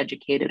pretty well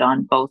educated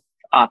on both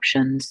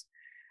options,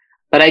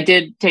 but I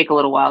did take a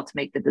little while to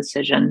make the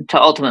decision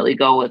to ultimately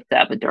go with the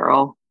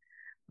epidural,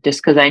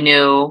 just because I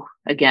knew,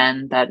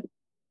 again, that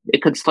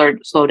it could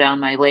slow down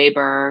my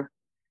labor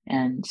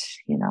and,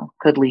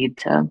 could lead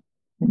to,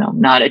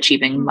 not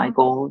achieving my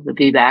goal of the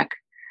VBAC.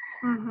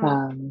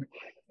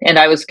 And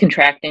I was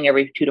contracting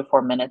every 2 to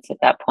 4 minutes at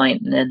that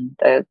point. And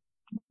then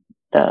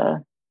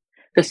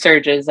the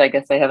surges, I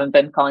guess I haven't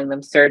been calling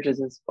them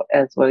surges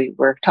as we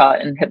were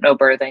taught in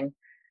hypnobirthing.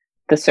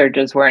 The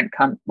surges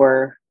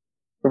were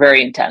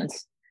very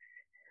intense.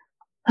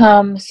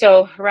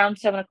 So around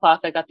 7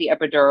 o'clock, I got the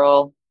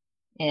epidural,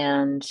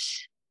 and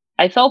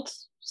I felt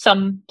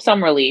some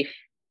relief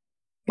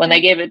when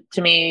they gave it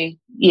to me.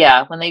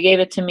 Yeah, when they gave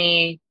it to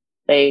me,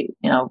 they,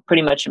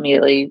 pretty much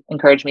immediately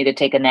encouraged me to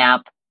take a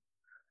nap.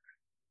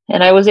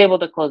 And I was able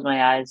to close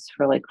my eyes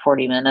for like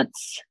 40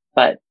 minutes,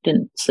 but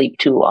didn't sleep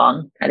too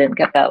long. I didn't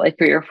get that like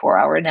 3 or 4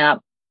 hour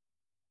nap.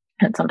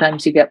 And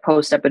sometimes you get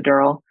post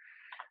epidural.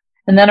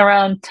 And then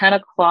around 10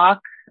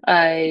 o'clock,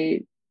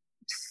 I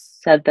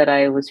said that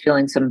I was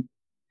feeling some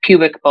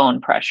pubic bone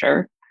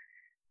pressure.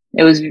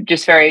 It was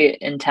just very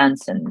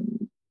intense,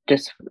 and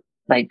just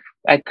like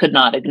I could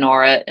not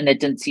ignore it. And it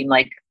didn't seem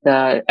like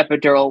the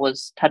epidural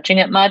was touching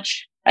it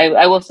much.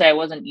 I will say I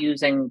wasn't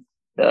using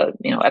the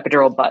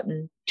epidural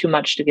button too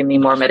much to give me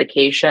more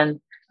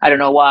medication. I don't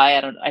know why.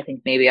 I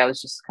think maybe I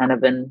was just kind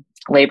of in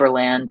labor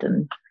land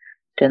and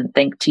didn't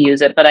think to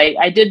use it. But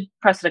I did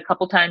press it a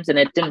couple times, and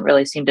it didn't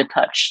really seem to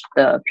touch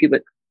the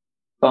pubic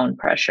bone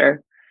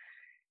pressure.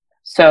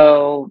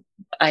 So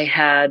I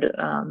had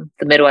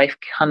the midwife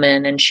come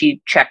in, and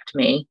she checked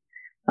me.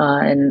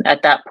 And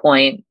at that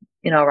point,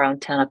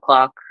 around 10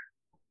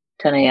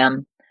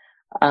 a.m.,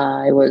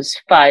 I was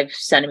 5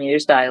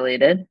 centimeters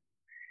dilated,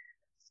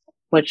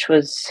 which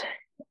was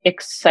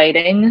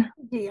exciting.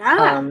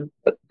 Yeah.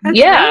 That's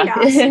yeah. really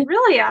awesome.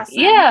 Really awesome.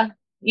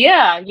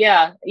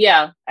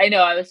 Yeah. I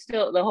know. I was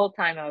still, the whole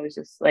time I was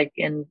just like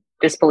in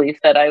disbelief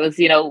that I was,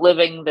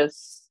 living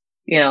this,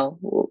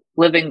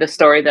 living the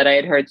story that I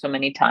had heard so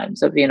many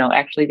times of,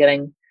 actually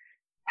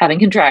having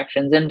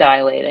contractions and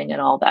dilating and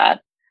all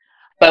that.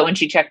 But when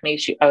she checked me,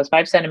 I was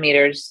 5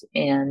 centimeters,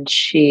 and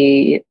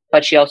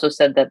but she also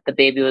said that the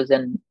baby was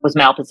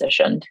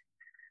malpositioned.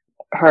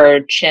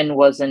 Her chin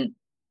wasn't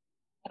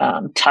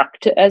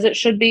tucked as it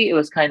should be. It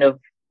was kind of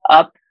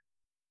up.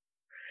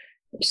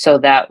 So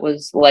that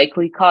was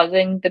likely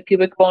causing the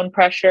pubic bone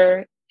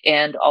pressure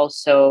and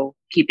also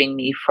keeping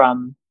me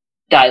from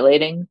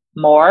dilating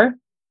more,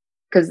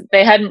 because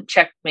they hadn't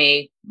checked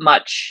me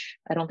much.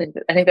 I think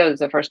that was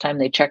the first time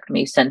they checked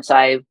me since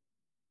I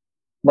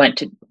went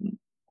to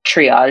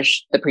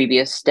triage the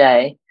previous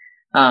day,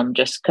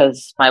 just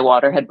because my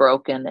water had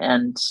broken,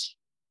 and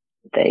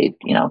they,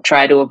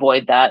 try to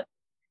avoid that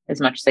as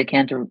much as they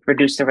can to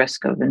reduce the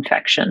risk of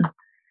infection.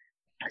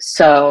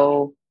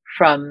 So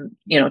from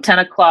 10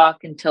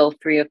 o'clock until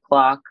 3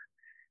 o'clock,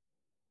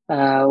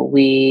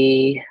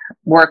 we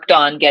worked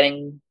on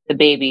getting the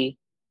baby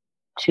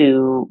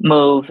to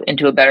move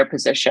into a better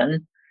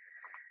position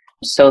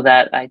so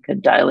that I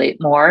could dilate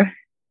more.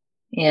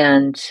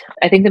 And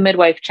I think the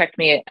midwife checked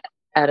me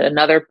at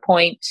another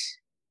point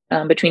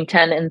between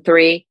 10 and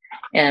 3,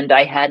 and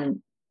I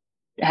hadn't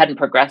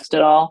progressed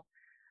at all.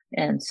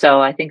 And so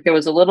I think there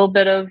was a little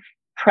bit of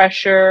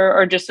pressure,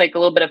 or just like a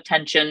little bit of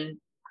tension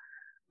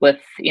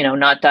with,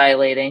 not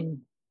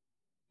dilating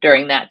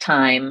during that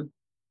time.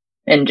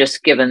 And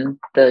just given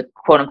the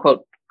quote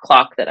unquote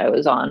clock that I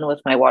was on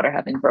with my water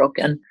having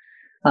broken.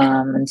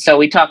 And so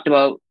we talked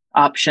about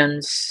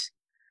options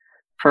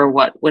for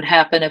what would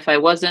happen if I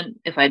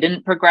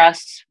didn't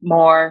progress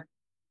more.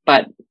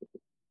 But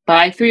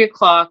by 3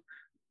 o'clock,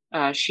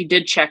 she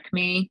did check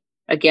me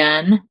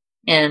again,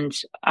 and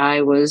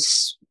I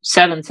was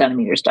 7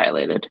 centimeters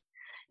dilated.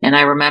 And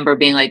I remember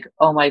being like,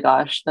 oh my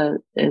gosh, I'm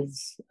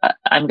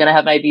going to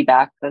have my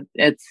VBAC.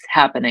 It's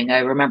happening. I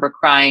remember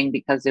crying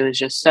because it was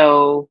just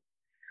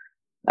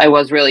I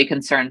was really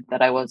concerned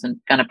that I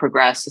wasn't going to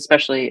progress,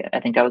 especially I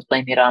think I was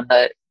blaming it on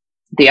the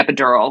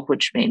epidural,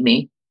 which made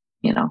me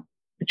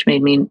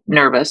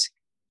nervous.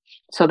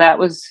 So that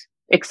was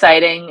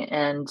exciting.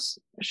 And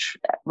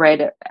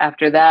right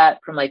after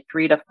that, from like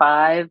 3 to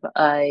 5,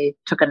 I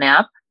took a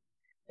nap.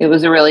 It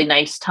was a really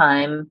nice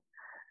time.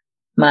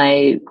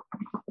 While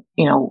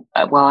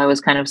I was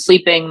kind of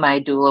sleeping, my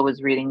doula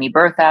was reading me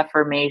birth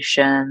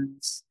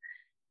affirmations.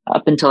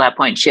 Up until that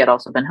point, she had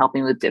also been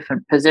helping with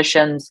different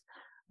positions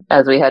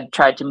as we had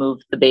tried to move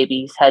the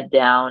baby's head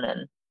down.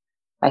 And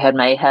I had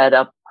my head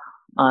up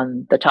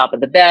on the top of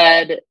the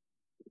bed,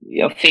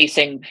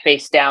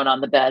 face down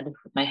on the bed,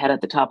 with my head at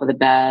the top of the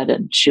bed.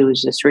 And she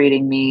was just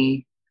reading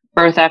me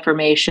birth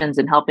affirmations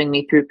and helping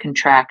me through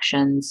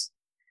contractions.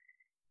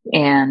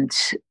 And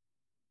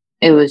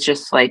it was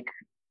just like,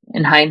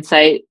 in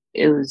hindsight,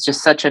 it was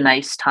just such a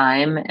nice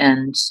time.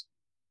 And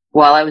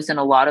while I was in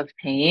a lot of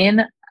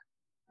pain,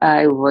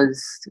 I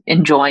was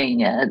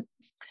enjoying it.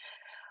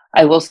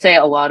 I will say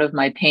a lot of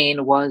my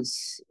pain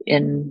was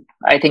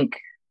I think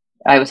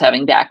I was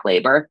having back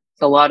labor.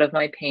 So a lot of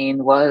my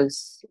pain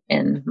was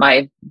in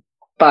my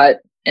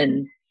butt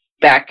and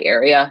back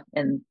area.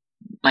 And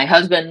my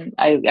husband,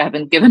 I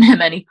haven't given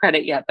him any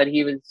credit yet, but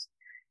he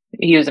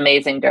was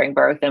amazing during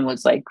birth and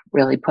was like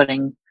really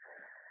putting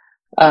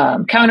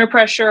counter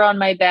pressure on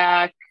my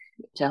back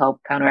to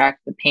help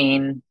counteract the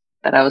pain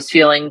that I was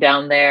feeling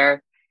down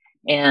there.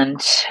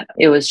 And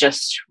it was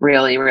just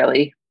really,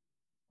 really,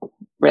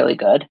 really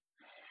good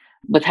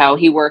with how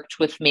he worked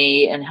with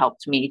me and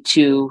helped me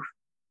to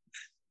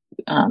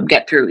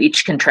get through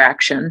each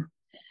contraction.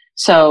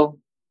 So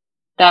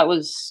that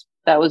was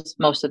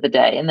most of the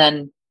day. And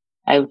then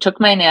I took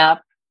my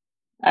nap.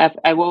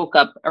 I woke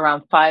up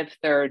around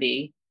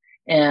 5:30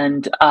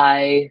 and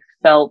I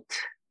felt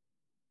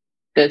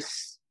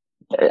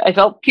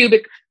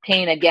pubic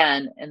pain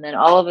again. And then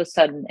all of a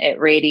sudden it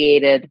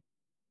radiated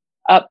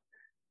up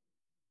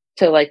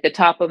to like the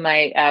top of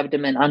my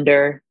abdomen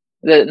under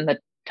the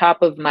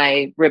top of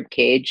my rib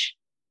cage,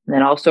 and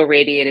then also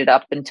radiated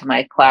up into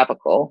my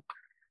clavicle.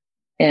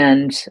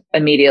 And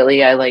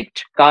immediately I like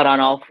got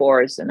on all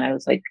fours and I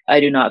was like, I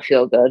do not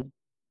feel good.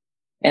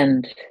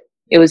 And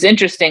it was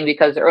interesting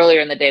because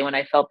earlier in the day when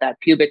I felt that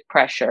pubic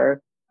pressure,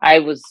 I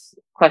was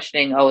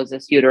questioning, is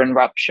this uterine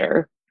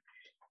rupture?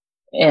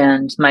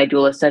 And my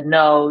doula said,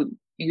 no,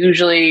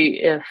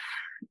 usually if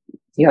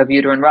you have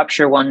uterine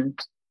rupture, one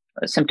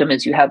symptom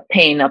is you have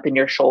pain up in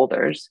your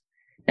shoulders.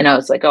 And I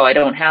was like, I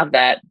don't have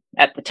that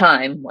at the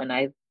time when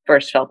I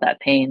first felt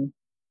that pain.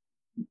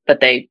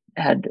 But they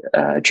had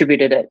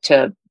attributed it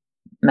to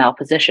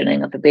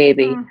malpositioning of the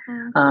baby.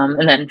 Mm-hmm.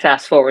 And then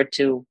fast forward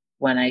to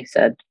when I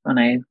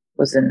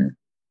was in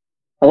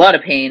a lot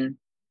of pain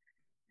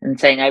and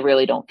saying I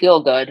really don't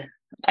feel good,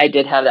 I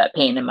did have that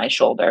pain in my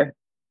shoulder.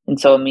 And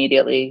so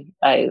immediately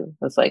I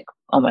was like,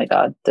 oh my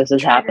God, this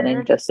is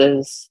happening. This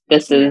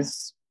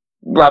is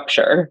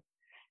rupture.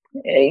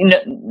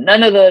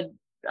 None of the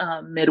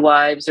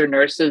midwives or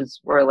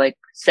nurses were like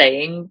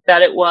saying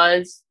that it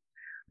was.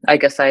 I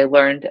guess I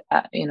learned,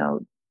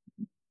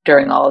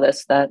 during all of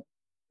this that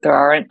there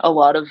aren't a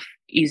lot of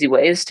easy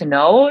ways to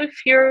know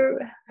if you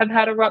have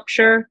had a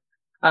rupture.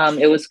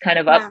 It was kind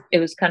of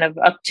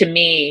up to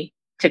me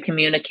to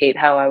communicate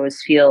how I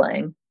was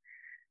feeling,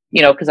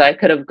 because I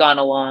could have gone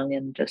along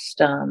and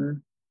just,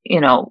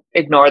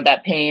 ignored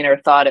that pain or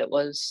thought it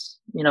was,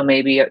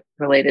 maybe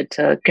related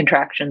to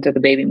contractions or the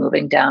baby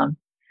moving down,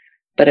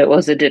 but it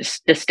was a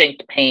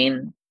distinct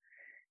pain.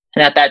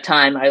 And at that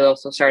time, I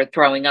also started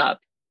throwing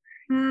up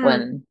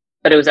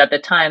but it was at the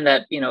time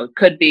that,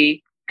 could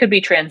be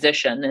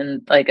transition.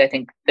 And like, I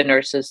think the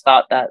nurses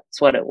thought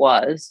that's what it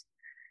was,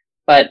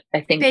 but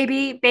I think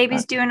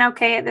baby's doing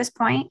okay at this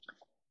point.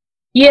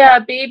 Yeah,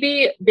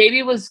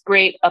 baby was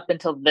great up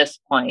until this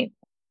point.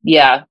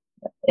 Yeah.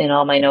 In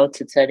all my notes,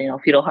 it said,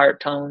 fetal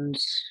heart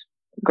tones,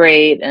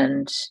 great.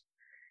 And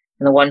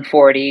in the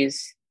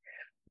 140s.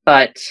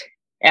 But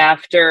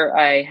after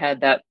I had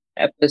that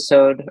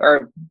episode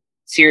or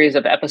series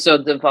of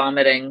episodes of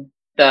vomiting,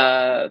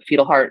 the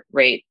fetal heart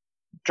rate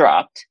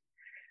dropped.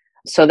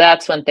 So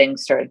that's when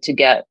things started to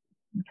get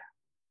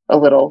a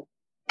little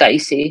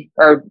dicey,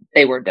 or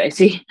they were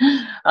dicey.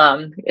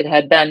 It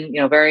had been,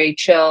 very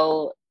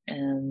chill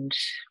and,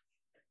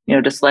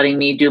 just letting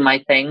me do my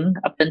thing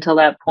up until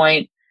that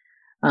point.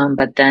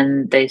 But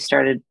then they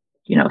started,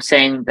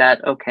 saying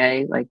that,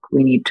 okay, like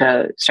we need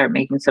to start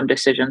making some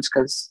decisions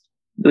because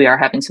we are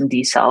having some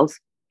decels.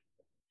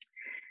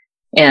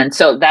 And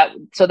so that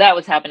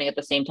was happening at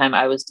the same time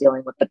I was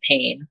dealing with the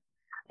pain.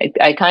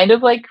 I kind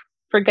of like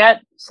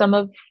forget some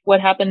of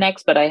what happened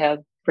next, but I have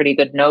pretty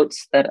good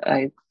notes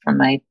from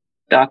my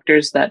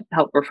doctors that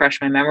help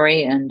refresh my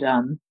memory. And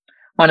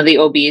one of the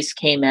OBs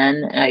came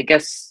in, and I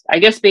guess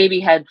baby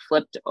had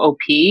flipped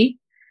OP.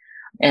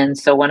 And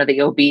so one of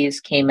the OBs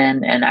came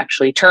in and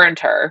actually turned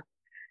her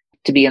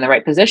to be in the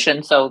right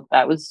position. So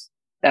that was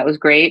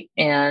great.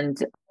 And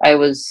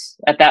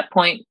at that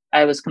point,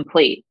 I was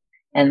complete.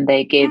 And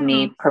they gave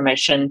me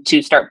permission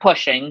to start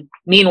pushing.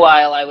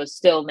 Meanwhile, I was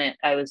still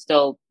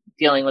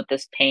dealing with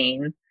this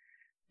pain.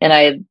 And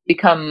I had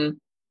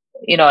become,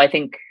 I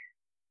think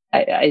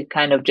I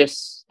kind of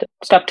just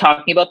stopped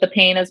talking about the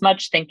pain as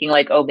much, thinking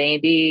like, oh,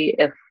 maybe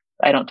if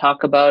I don't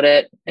talk about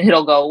it,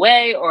 it'll go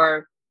away,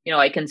 or,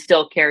 I can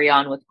still carry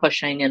on with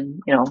pushing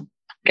and,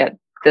 get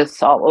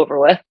this all over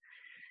with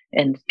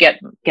and get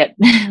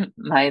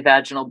my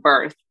vaginal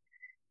birth.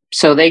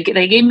 So they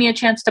gave me a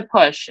chance to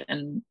push,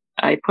 and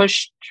I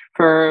pushed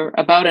for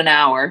about an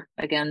hour.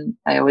 Again,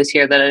 I always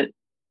hear that it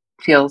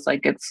feels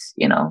like it's,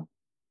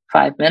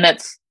 5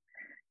 minutes,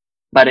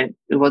 but it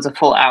was a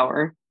full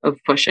hour of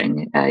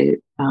pushing.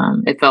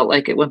 It felt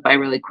like it went by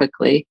really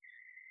quickly.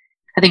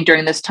 I think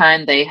during this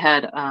time they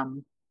had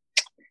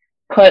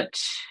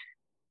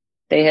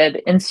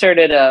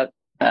inserted a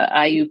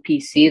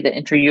IUPC, the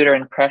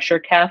intrauterine pressure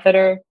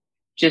catheter,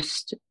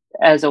 just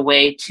as a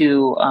way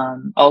to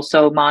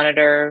also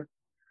monitor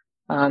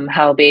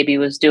how baby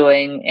was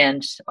doing,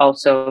 and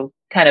also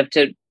kind of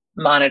to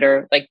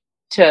monitor, like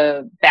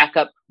to back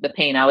up the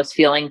pain I was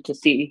feeling to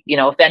see,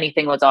 if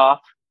anything was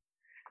off,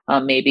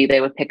 maybe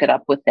they would pick it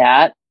up with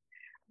that,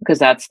 because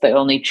that's the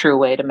only true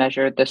way to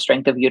measure the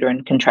strength of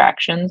uterine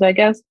contractions, I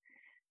guess.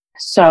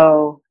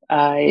 So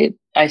I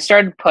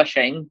started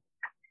pushing,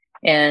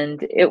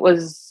 and it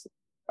was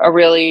a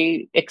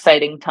really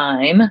exciting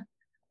time.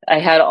 I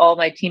had all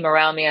my team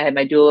around me. I had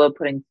my doula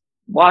putting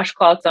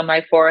washcloths on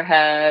my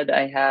forehead.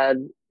 I had,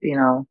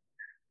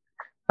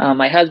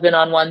 my husband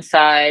on one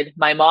side.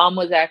 My mom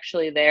was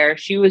actually there.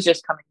 She was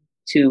just coming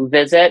to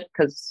visit,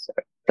 because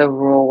the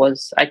rule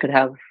was I could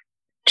have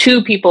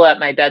 2 people at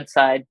my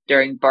bedside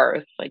during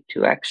birth, like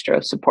 2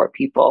 extra support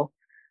people.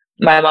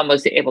 My mom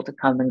was able to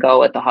come and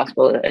go at the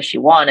hospital as she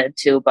wanted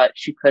to, but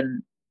she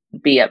couldn't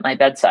be at my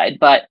bedside.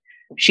 But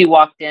she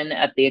walked in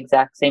at the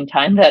exact same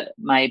time that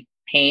my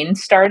pain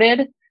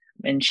started.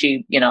 And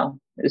she, it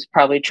was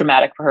probably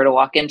traumatic for her to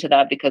walk into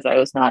that, because I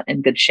was not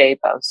in good shape.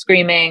 I was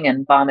screaming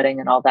and vomiting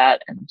and all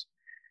that. And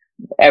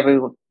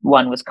everyone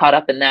was caught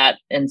up in that.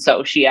 And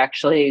so she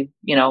actually,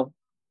 I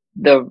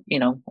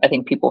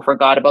think people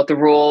forgot about the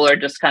rule or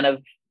just kind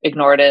of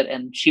ignored it.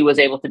 And she was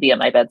able to be at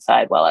my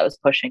bedside while I was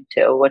pushing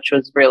too, which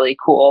was really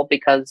cool,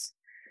 because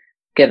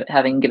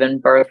having given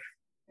birth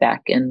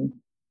back in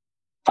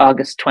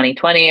August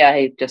 2020,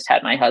 I just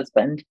had my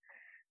husband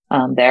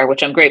there,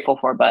 which I'm grateful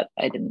for, but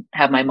I didn't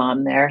have my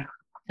mom there,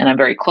 and I'm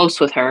very close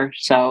with her.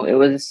 So it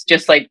was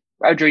just like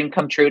a dream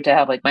come true to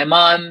have like my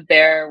mom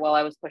there while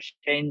I was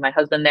pushing, my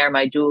husband there,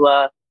 my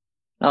doula,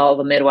 all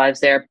the midwives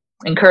there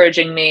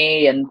encouraging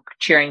me and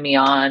cheering me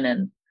on.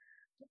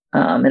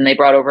 And they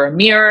brought over a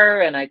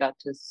mirror, and I got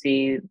to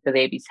see the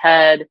baby's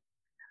head.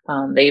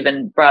 They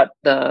even brought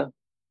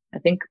I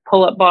think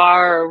pull-up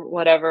bar or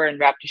whatever, and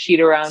wrapped a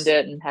sheet around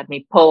it and had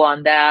me pull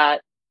on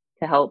that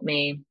to help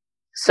me.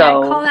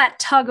 So I call that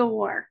tug of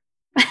war.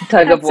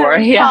 Tug of war,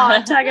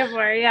 yeah. Tug of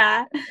war,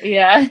 yeah.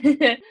 Yeah.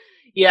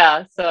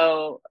 Yeah.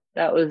 So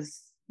that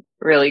was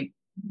really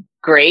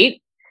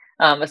great.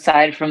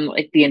 Aside from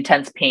like the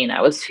intense pain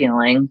I was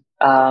feeling,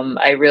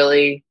 I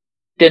really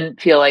didn't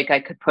feel like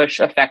I could push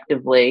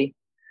effectively.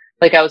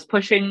 Like I was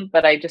pushing,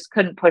 but I just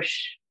couldn't push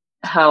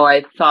how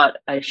I thought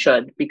I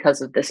should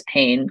because of this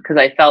pain. Because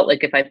I felt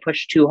like if I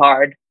pushed too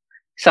hard,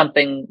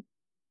 something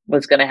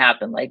was going to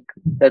happen, like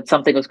that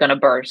something was going to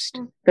burst.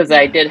 Because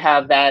I did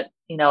have that,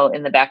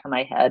 in the back of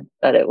my head,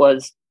 that it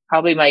was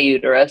probably my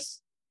uterus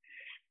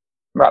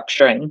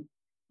rupturing.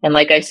 And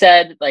like I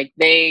said, like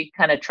they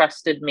kind of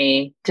trusted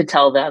me to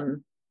tell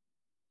them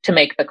to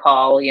make the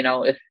call,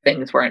 if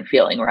things weren't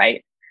feeling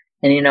right.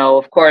 And,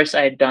 of course,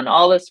 I had done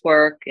all this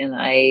work, and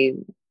I'd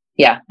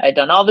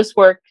done all this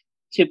work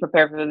to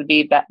prepare for the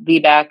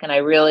VBAC, and I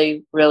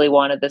really, really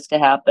wanted this to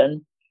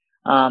happen.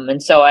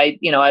 And so I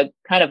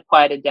kind of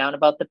quieted down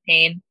about the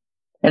pain,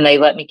 and they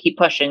let me keep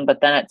pushing.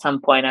 But then at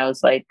some point I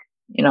was like,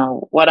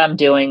 what I'm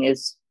doing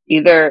is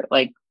either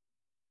like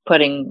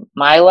putting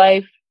my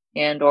life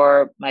and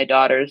or my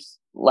daughter's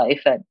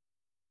life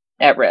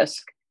at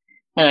risk.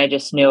 And I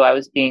just knew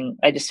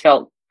I just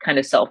felt kind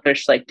of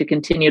selfish, like to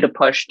continue to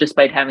push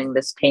despite having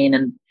this pain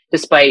and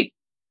despite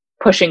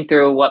pushing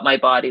through what my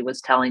body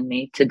was telling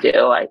me to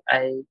do.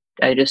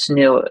 I just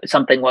knew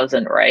something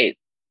wasn't right.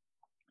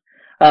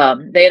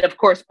 They had, of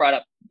course, brought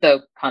up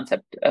the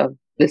concept of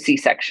the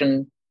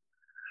C-section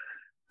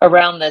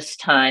around this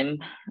time,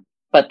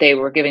 but they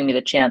were giving me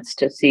the chance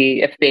to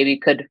see if baby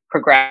could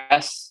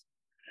progress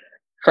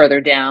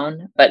further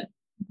down. But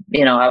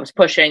I was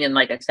pushing, and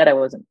like I said, I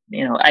wasn't,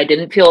 I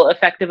didn't feel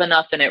effective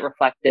enough, and it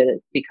reflected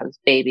because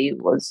baby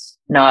was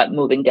not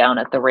moving down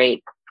at the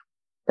rate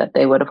that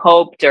they would have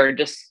hoped, or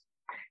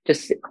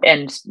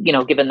and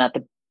given that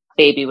the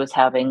baby was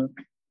having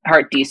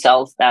heart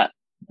decels, that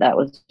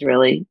was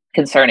really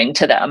concerning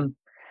to them.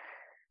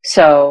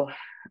 So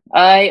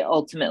I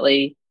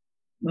ultimately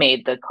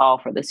made the call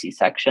for the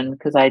C-section,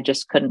 because I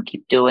just couldn't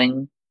keep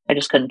doing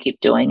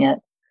it.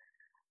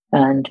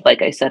 And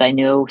like I said, I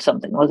knew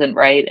something wasn't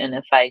right. And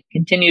if I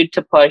continued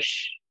to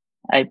push,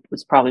 I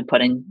was probably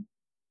putting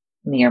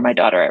me or my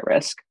daughter at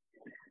risk.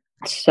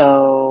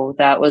 So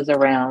that was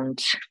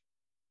around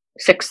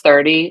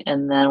 6:30.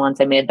 And then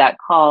once I made that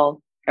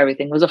call,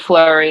 everything was a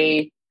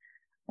flurry.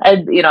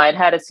 I'd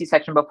had a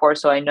C-section before,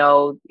 so I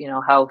know,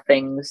 how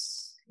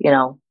things, in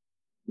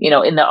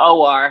the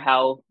OR,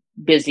 how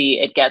busy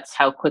it gets,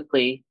 how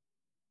quickly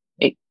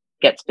it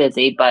gets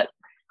busy. But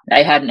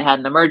I hadn't had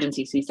an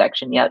emergency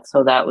C-section yet,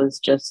 so that was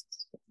just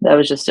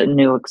a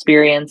new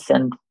experience,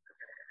 and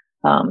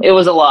it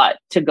was a lot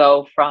to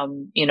go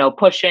from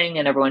pushing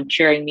and everyone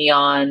cheering me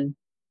on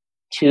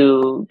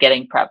to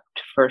getting prepped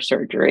for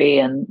surgery,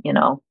 and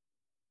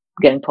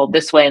getting told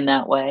this way and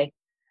that way.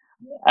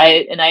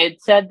 I had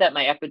said that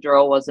my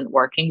epidural wasn't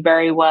working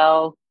very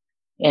well,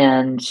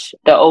 and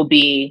the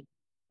OB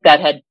that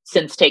had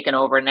since taken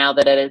over, now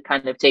that it had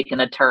kind of taken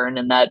a turn,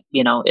 and that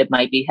it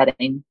might be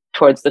heading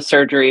towards the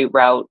surgery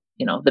route,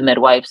 the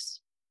midwives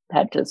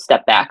had to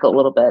step back a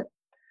little bit.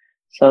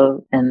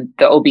 So, and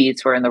the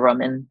OBs were in the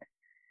room, and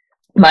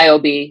my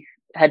OB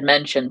had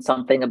mentioned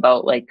something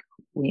about like,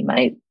 you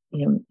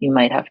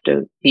might have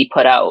to be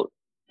put out.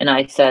 And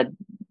I said,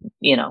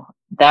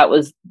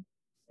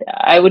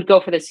 I would go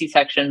for the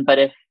C-section, but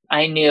if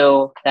I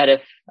knew that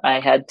if I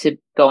had to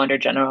go under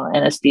general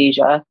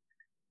anesthesia,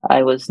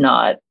 I was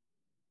not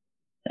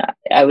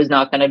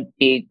going to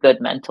be good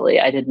mentally.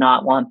 I did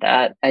not want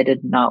that. I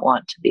did not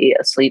want to be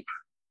asleep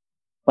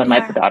when my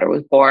daughter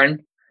was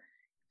born.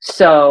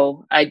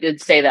 So I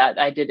did say that.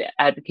 I did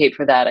advocate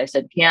for that. I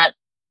said, can't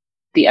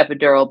the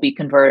epidural be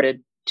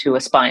converted to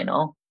a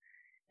spinal?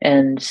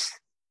 And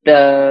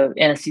the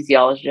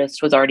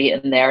anesthesiologist was already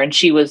in there, and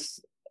she was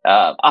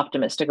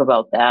optimistic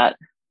about that.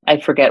 I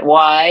forget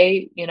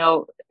why,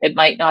 it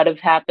might not have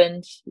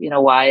happened,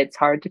 why it's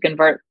hard to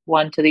convert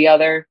one to the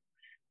other.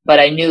 But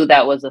I knew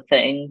that was a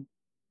thing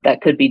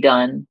that could be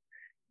done.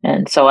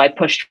 And so I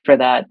pushed for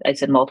that. I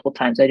said multiple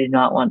times, I do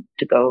not want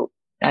to go.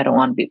 I don't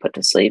want to be put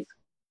to sleep.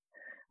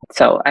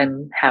 So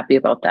I'm happy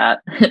about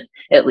that,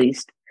 at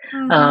least.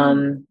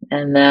 And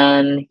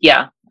then,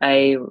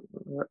 I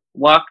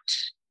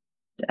walked.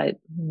 I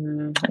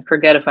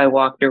forget if I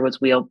walked or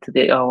was wheeled to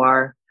the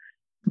OR,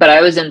 but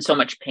I was in so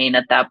much pain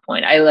at that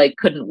point. I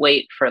couldn't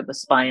wait for the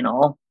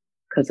spinal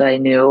because I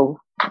knew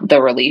the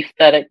relief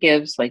that it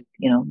gives.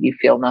 You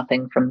feel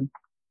nothing from,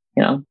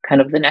 kind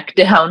of the neck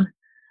down.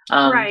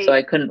 Right. So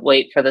I couldn't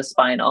wait for the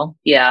spinal.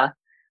 Yeah.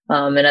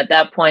 And at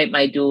that point,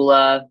 my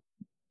doula,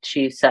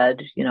 she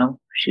said,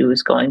 she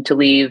was going to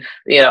leave.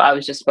 I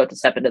was just about to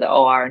step into the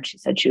OR, and she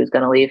said she was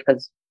going to leave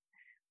because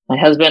my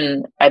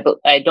husband,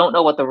 I don't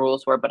know what the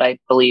rules were, but I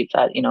believe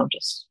that,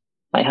 just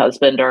my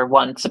husband or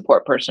one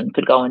support person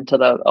could go into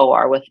the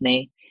OR with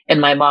me. And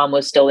my mom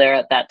was still there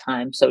at that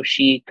time, so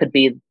she could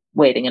be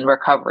waiting in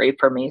recovery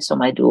for me. So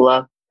my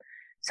doula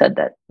said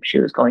that she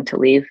was going to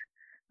leave,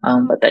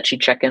 but that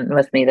she'd check in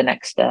with me the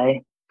next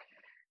day.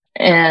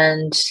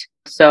 And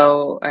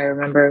so I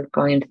remember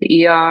going into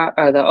the ER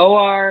or the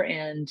OR,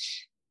 and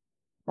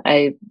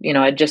I'd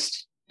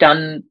just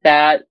done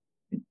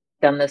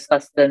this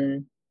less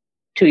than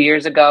 2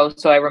 years ago.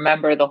 So I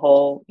remember the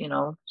whole,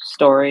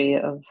 story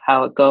of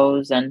how it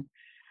goes, and,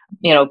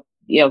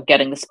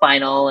 getting the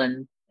spinal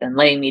and then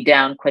laying me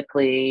down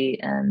quickly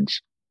and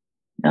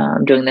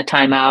doing the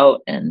timeout.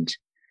 And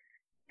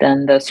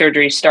then the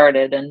surgery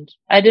started, and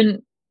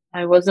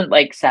I wasn't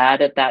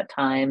sad at that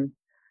time.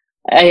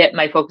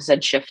 My focus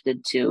had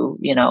shifted to,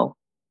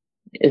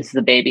 is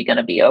the baby going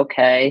to be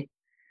okay?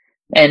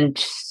 And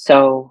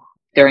so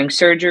during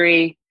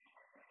surgery,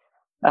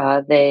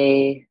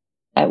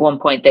 at one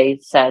point they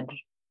said,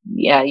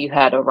 yeah, you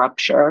had a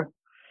rupture.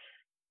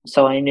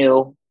 So I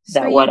knew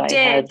that I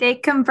had. They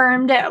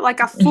confirmed it like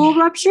a full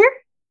rupture?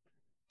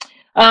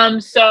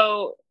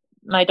 So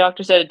my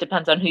doctor said it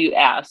depends on who you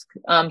ask.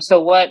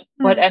 So what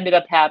ended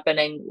up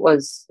happening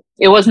was,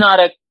 it was not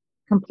a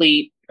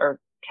complete or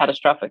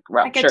catastrophic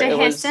rupture. Like a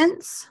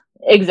dehiscence?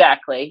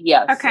 Exactly.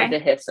 Yes. Okay. A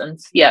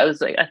dehiscence. Yeah. It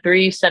was like a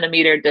 3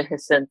 centimeter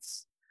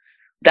dehiscence.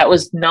 That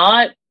was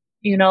not,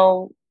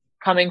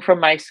 coming from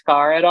my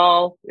scar at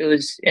all. It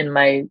was in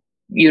my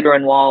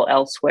uterine wall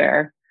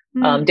elsewhere,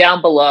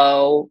 down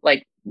below,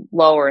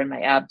 lower in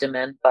my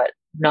abdomen, but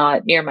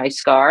not near my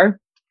scar.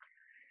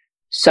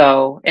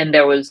 So, and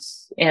there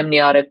was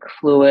amniotic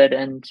fluid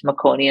and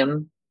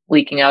meconium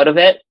leaking out of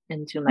it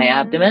into my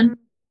abdomen.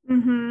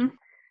 Mm-hmm.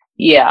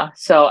 Yeah.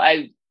 So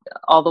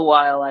all the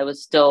while I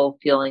was still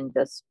feeling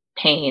this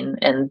pain,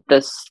 and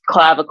this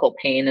clavicle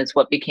pain is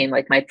what became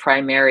my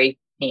primary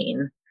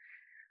pain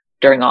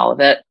during all of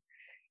it.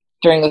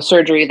 During the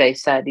surgery, they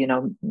said,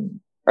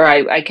 or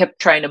I kept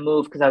trying to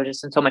move because I was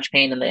just in so much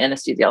pain, and the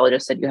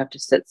anesthesiologist said, you have to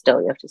sit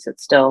still. You have to sit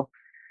still.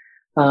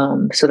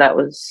 So that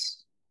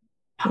was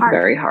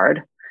very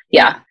hard.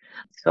 Yeah.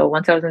 So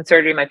once I was in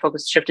surgery, my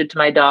focus shifted to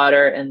my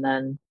daughter. And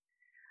then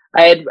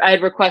I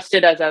had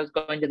requested, as I was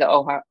going to the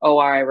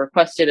OR, I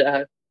requested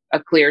a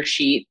clear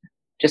sheet,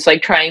 just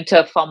trying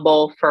to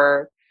fumble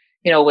for,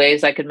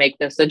 ways I could make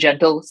this a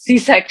gentle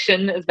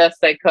C-section as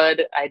best I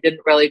could. I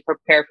didn't really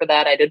prepare for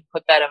that. I didn't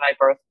put that in my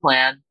birth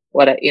plan,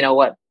 what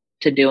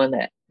to do in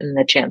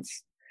the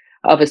chance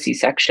of a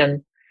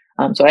C-section.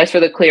 So I asked for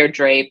the clear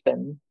drape,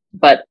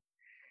 but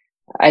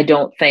I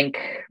don't think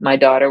my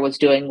daughter was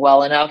doing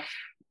well enough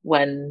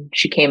when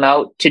she came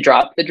out to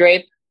drop the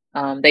drape.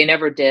 They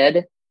never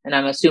did. And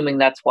I'm assuming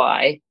that's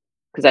why,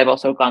 because I've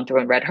also gone through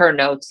and read her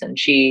notes, and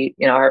she,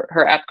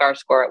 her APGAR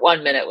score at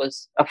 1 minute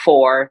was a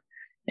 4,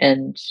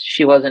 and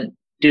she wasn't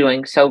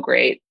doing so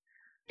great,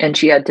 and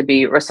she had to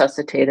be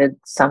resuscitated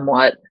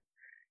somewhat.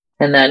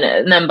 And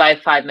then by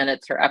 5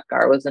 minutes, her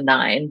APGAR was a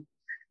 9,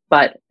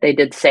 but they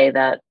did say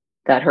that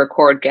her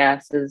cord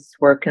gases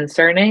were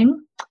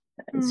concerning.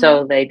 Mm-hmm.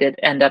 So they did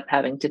end up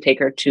having to take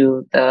her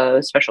to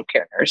the special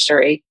care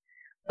nursery.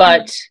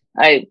 But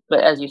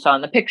as you saw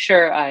in the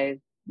picture, I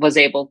was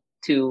able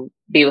to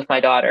be with my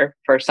daughter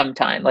for some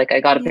time. I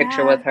got a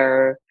picture with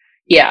her.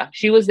 Yeah,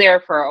 she was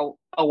there for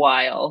a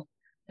while.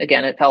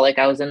 Again, it felt like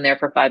I was in there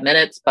for 5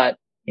 minutes, but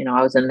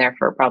I was in there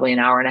for probably an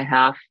hour and a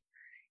half.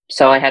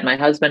 So I had my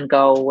husband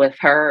go with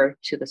her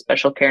to the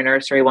special care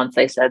nursery once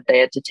they said they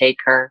had to take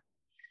her.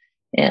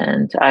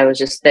 And I was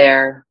just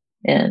there.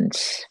 And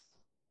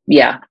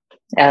yeah,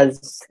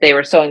 as they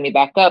were sewing me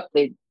back up,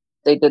 they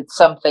did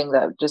something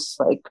that just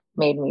like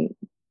made me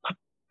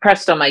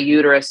pressed on my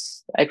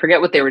uterus. I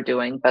forget what they were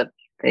doing, but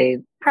they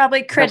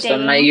probably pressed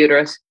on my creditating.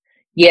 uterus.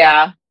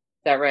 Yeah. Is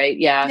that right?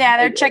 Yeah. Yeah,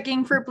 they're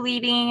checking for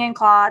bleeding and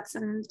clots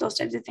and those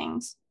types of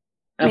things.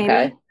 Maybe.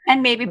 Okay.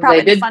 And maybe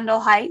probably the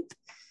fundal height.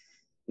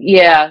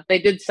 Yeah, they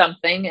did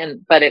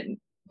something, but it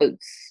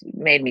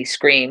made me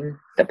scream,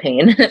 the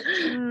pain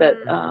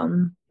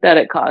that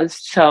it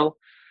caused. So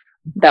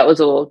that was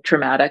a little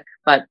traumatic,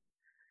 but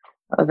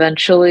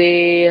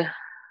eventually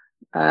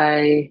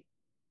I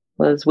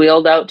was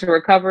wheeled out to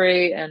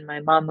recovery and my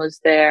mom was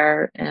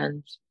there.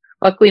 And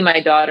luckily my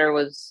daughter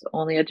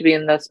only had to be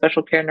in the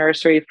special care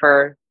nursery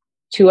for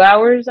 2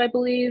 hours, I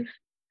believe.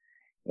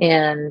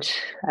 And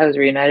I was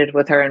reunited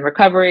with her in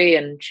recovery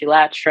and she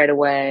latched right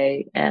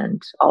away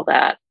and all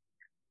that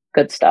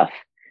good stuff.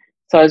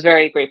 So I was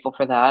very grateful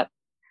for that.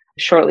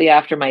 Shortly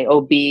after, my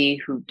OB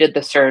who did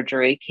the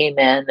surgery came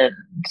in and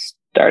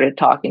started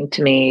talking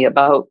to me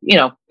about,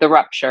 the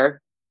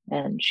rupture.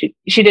 And she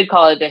did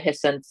call it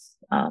dehiscence,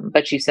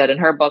 but she said in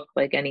her book,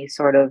 like any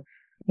sort of,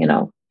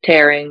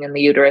 tearing in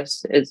the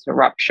uterus is a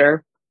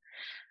rupture.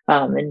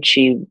 And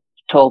she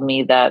told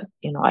me that,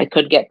 I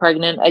could get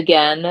pregnant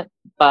again,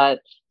 but,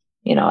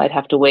 I'd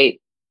have to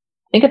wait.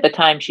 I think at the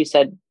time she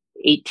said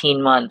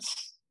 18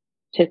 months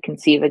to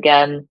conceive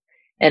again.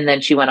 And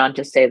then she went on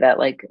to say that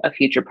like a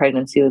future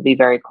pregnancy would be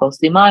very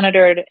closely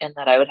monitored and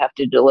that I would have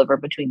to deliver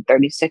between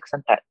 36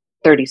 and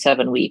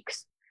 37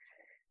 weeks.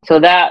 So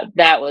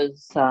that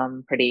was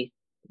pretty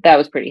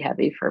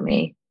heavy for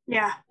me.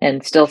 Yeah.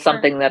 And still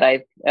something that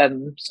I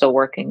am still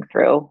working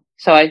through.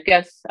 So I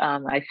guess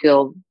I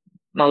feel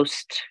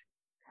most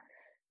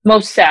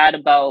sad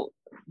about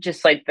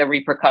just like the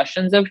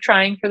repercussions of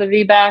trying for the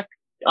VBAC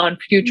on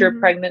future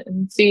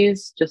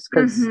pregnancies, just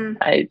because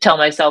I tell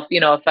myself,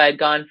 if I had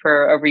gone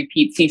for a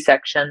repeat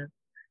C-section,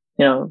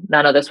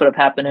 none of this would have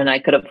happened and I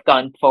could have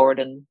gone forward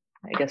and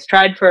I guess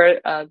tried for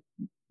a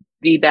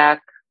VBAC,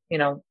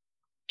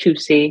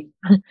 2C.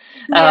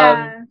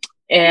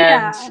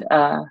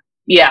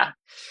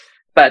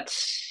 But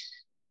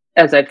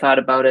as I thought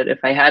about it, if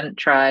I hadn't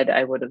tried,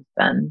 I would have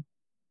been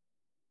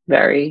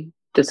very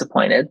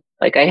disappointed.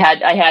 Like I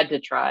had to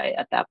try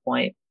at that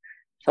point.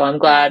 So I'm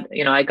glad,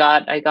 I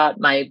got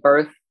my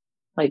birth,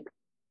 like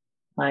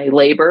my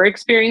labor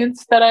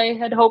experience that I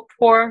had hoped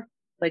for.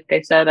 Like I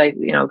said, I,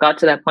 got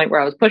to that point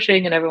where I was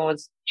pushing and everyone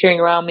was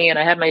cheering around me and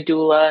I had my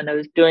doula and I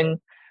was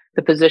doing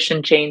the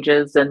position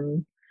changes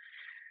and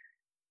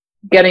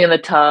getting in the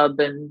tub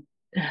and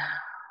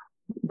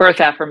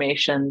birth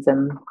affirmations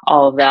and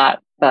all of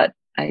that. But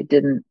I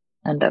didn't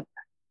end up,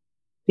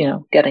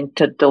 getting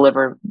to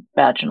deliver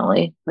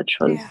vaginally, which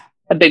was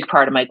a big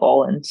part of my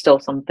goal and still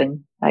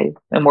something I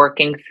am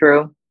working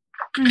through.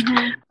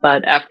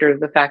 But after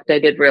the fact, I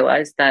did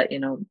realize that,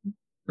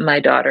 my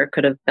daughter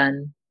could have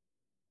been,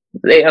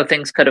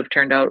 things could have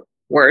turned out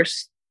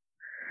worse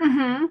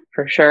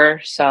for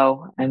sure.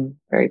 So I'm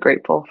very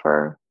grateful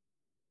for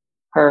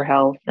her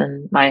health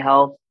and my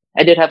health.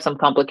 I did have some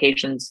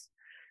complications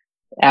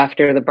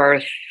after the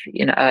birth.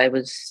 I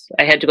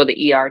had to go to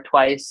the ER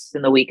twice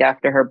in the week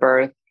after her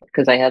birth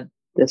because I had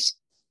this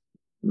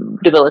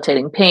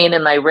debilitating pain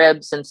in my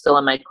ribs and still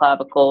in my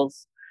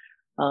clavicles.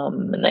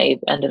 And they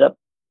ended up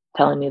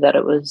telling me that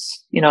it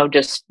was,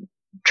 just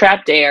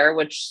trapped air,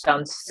 which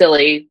sounds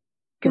silly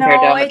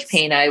compared to how much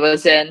pain I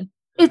was in.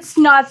 It's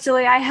not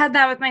silly. I had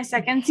that with my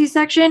second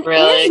C-section.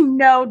 Really? It is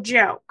no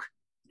joke.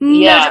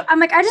 Yeah. I'm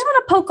like, I just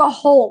want to poke a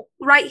hole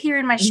right here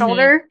in my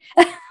shoulder.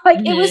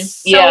 Like it was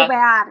so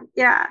bad.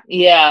 Yeah.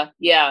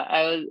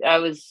 Yeah. I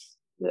was,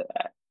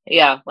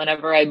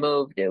 whenever I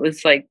moved, it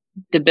was like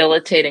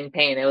debilitating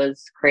pain. It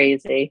was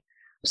crazy.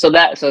 So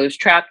it was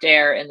trapped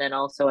air. And then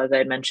also, as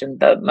I mentioned,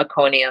 the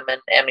meconium and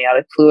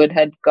amniotic fluid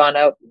had gone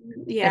out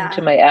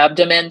into my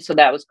abdomen. So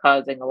that was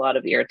causing a lot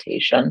of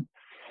irritation.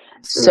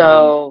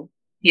 So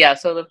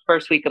the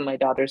first week of my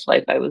daughter's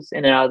life, I was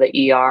in and out of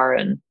the ER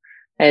and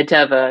I had to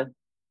have a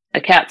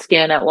CAT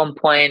scan at one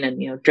point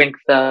and, drink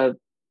the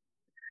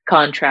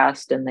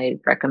contrast, and they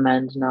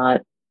recommend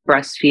not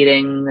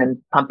breastfeeding and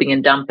pumping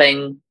and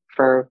dumping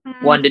for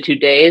 1 to 2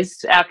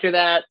 days after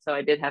that. So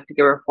I did have to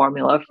give her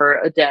formula for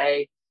a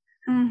day.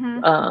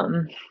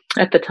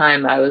 At the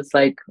time I was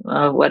like,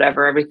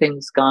 whatever,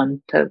 everything's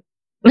gone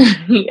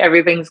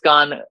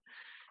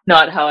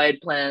not how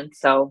I'd planned.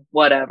 So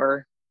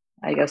whatever,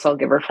 I guess I'll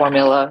give her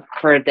formula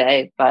for a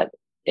day, but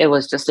it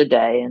was just a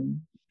day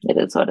and it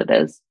is what it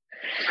is.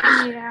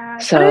 Yeah.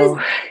 So,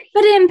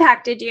 but it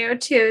impacted you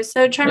too.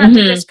 So try not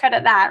to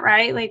discredit that,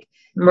 right? Like,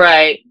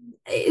 right.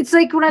 It's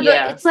like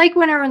it's like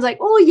when everyone's like,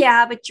 oh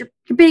yeah, but your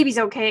baby's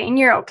okay and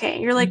you're okay.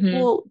 And you're like,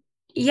 well,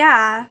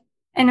 yeah.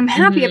 And I'm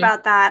happy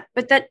about that,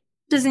 but that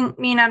doesn't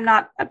mean I'm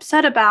not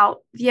upset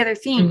about the other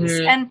things.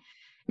 And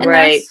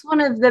that's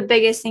one of the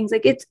biggest things.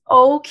 Like it's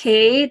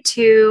okay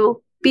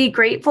to be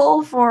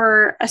grateful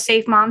for a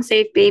safe mom,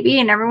 safe baby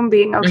and everyone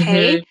being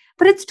okay,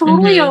 but it's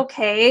totally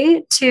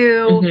okay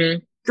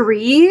to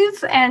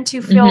grieve and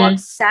to feel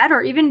upset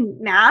or even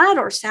mad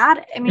or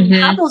sad. I mean,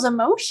 have those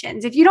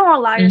emotions. If you don't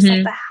allow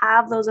yourself to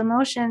have those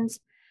emotions,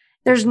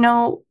 there's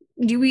no,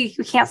 we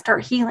can't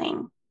start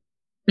healing.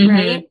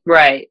 Right.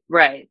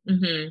 Right.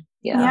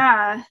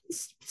 Yeah.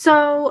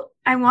 So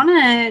I want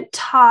to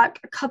talk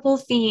a couple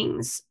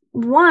things.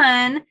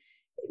 One,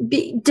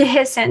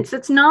 dehiscence.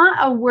 It's not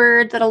a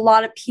word that a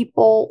lot of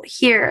people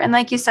hear. And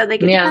like you said,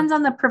 like it depends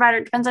on the provider,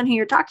 it depends on who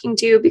you're talking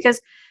to,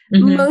 because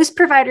most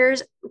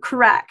providers,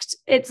 correct.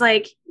 It's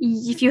like,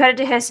 if you had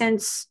a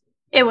dehiscence,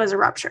 it was a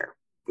rupture,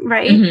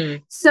 right?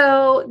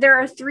 So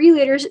there are 3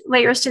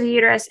 layers to the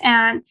uterus.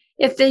 And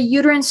if the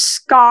uterine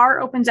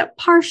scar opens up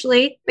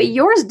partially, but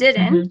yours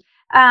didn't,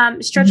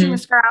 stretching the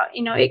scar out,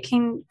 it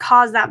can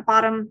cause that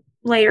bottom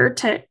layer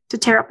to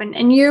tear up,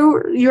 and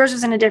yours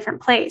is in a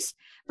different place,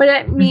 but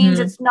it means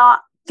it's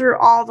not through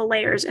all the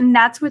layers. And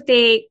that's what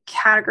they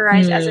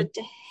categorize as a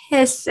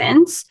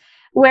dehiscence,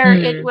 where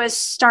it was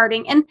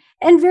starting. And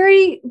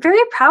very, very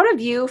proud of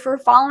you for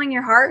following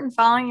your heart and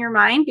following your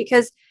mind,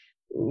 because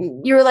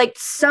you're like,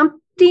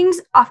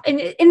 something's off. And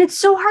it's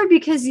so hard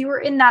because you were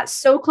in that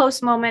so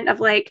close moment of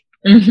like,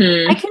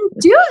 I can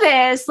do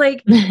this.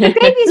 Like, the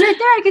baby's right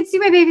there. I can see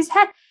my baby's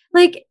head.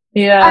 Like,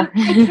 I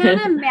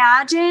can't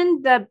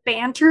imagine the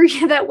banter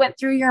that went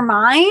through your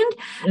mind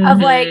of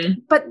like,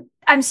 but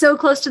I'm so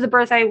close to the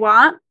birth I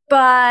want,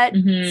 but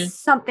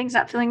something's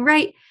not feeling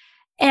right.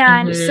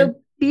 And so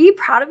be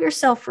proud of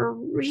yourself for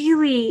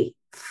really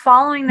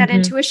following that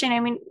intuition. I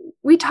mean,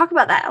 we talk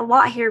about that a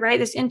lot here, right?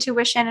 This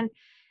intuition,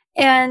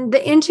 and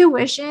the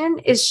intuition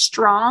is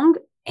strong,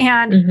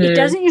 and it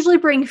doesn't usually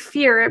bring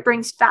fear. It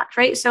brings fact,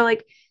 right? So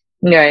like,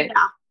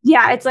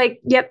 yeah, it's like,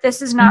 yep,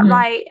 this is not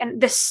right.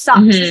 And this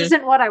sucks. This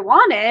isn't what I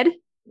wanted.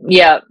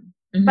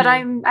 But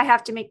I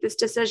have to make this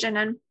decision.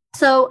 And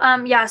so,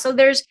 so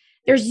there's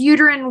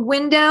uterine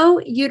window,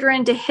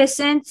 uterine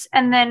dehiscence,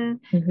 and then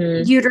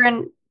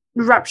uterine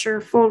rupture,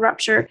 full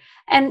rupture.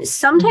 And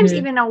sometimes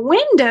even a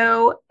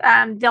window,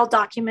 they'll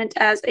document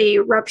as a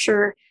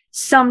rupture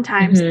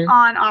sometimes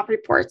on op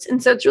reports.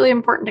 And so it's really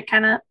important to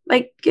kind of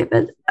like give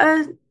it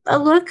a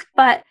look,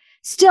 but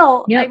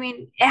still, I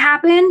mean, it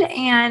happened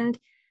and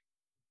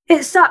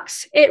it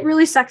sucks. It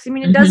really sucks. I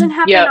mean, it doesn't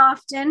happen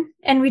often,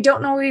 and we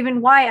don't know even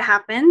why it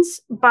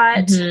happens,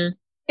 but it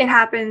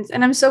happens.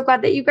 And I'm so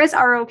glad that you guys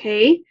are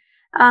okay.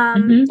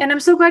 And I'm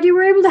so glad you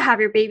were able to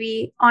have your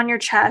baby on your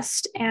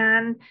chest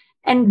and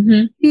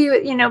be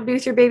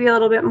with your baby a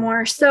little bit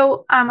more.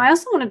 So I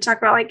also want to talk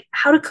about like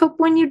how to cope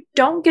when you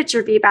don't get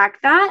your VBAC.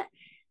 That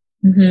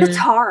it's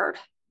hard.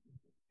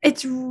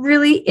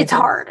 It's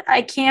hard.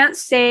 I can't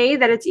say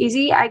that it's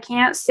easy. I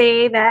can't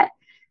say that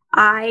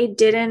I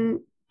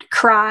didn't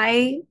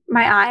cry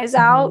my eyes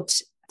out.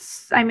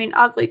 I mean,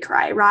 ugly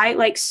cry, right?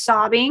 Like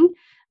sobbing,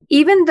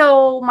 even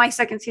though my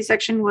second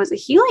C-section was a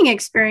healing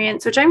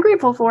experience, which I'm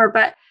grateful for,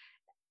 but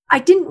I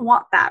didn't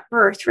want that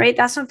birth, right?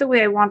 That's not the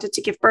way I wanted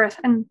to give birth.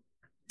 And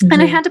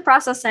I had to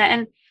process it.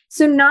 And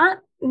so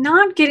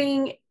not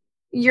getting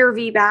your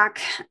VBAC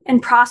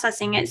and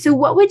processing it. So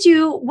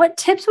what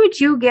tips would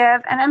you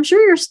give? And I'm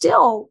sure you're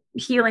still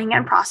healing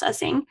and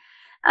processing.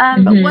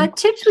 But what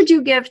tips would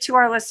you give to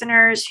our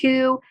listeners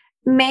who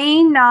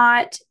may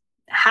not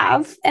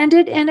have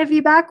ended in a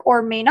VBAC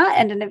or may not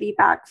end in a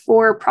VBAC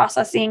for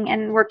processing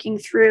and working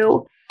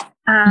through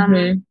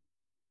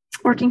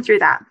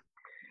that?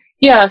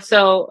 Yeah.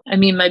 So, I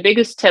mean, my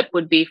biggest tip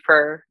would be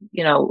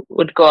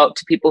would go out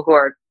to people who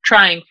are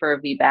trying for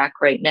a VBAC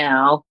right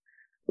now,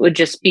 would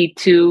just be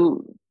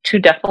to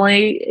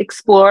definitely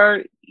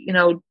explore,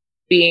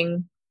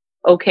 being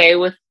okay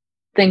with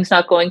things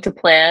not going to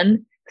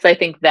plan. Because I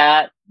think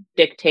that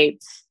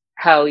dictates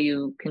how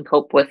you can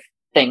cope with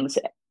things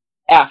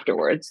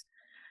afterwards.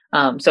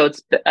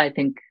 I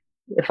think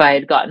if I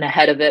had gotten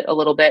ahead of it a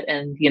little bit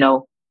and,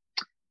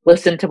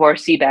 listened to more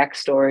CBAC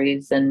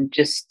stories and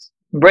just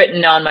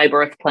written on my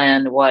birth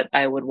plan what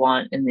I would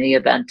want in the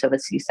event of a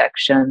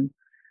C-section,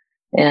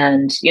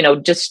 and,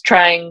 just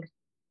trying,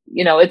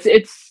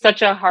 it's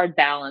such a hard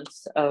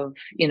balance of,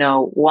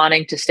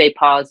 wanting to stay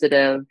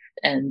positive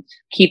and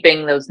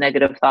keeping those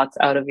negative thoughts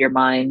out of your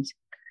mind,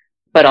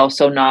 but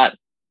also not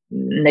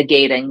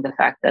negating the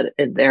fact that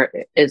there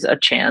is a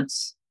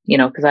chance,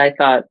 because I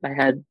thought I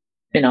had,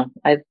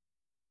 I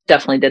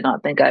definitely did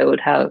not think I would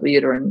have a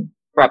uterine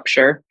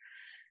rupture.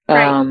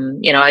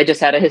 Right. I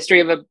just had a history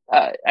of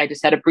I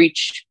just had a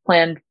breech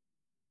planned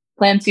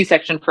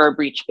C-section for a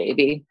breech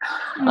baby.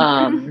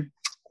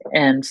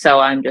 And so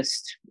I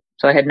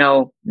had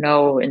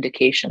no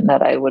indication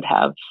that I would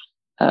have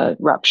a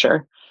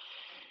rupture.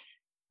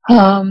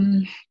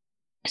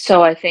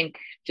 So I think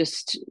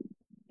just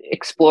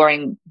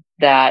exploring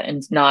that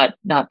and not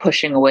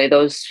pushing away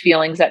those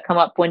feelings that come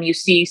up when you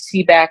see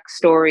CBAC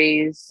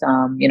stories,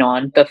 on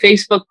the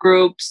Facebook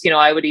groups,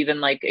 I would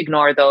even like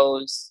ignore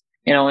those,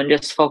 and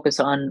just focus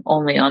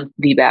only on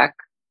VBAC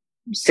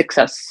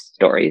success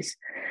stories.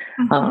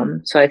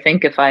 So I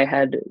think if I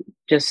had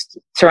just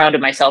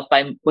surrounded myself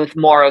with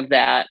more of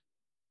that,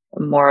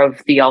 more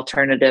of the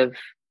alternative,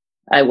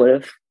 I would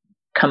have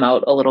come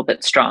out a little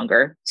bit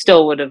stronger.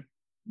 Still would have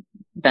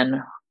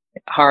been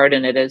hard,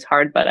 and it is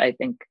hard, but I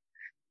think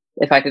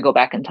if I could go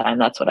back in time,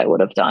 that's what I would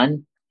have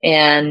done.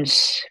 And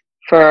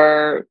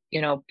for,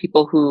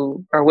 people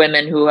who are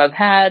women who have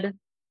had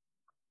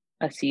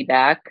a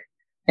CBAC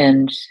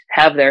and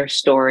have their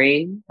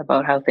story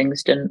about how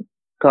things didn't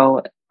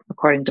go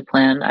according to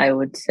plan, I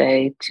would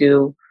say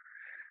to,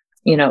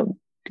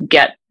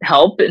 get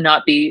help and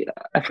not be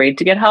afraid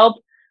to get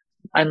help.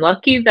 I'm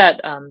lucky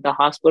that the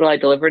hospital I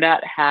delivered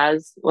at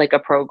has like a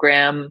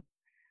program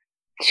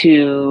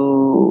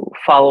to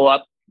follow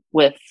up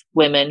with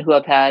women who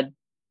have had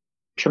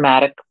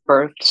traumatic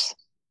births,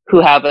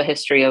 who have a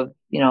history of,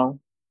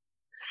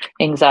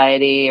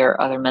 anxiety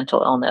or other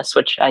mental illness,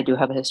 which I do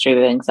have a history of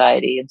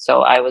anxiety. And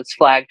so I was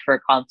flagged for a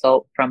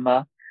consult from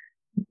a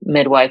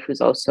midwife who's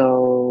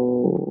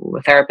also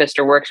a therapist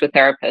or works with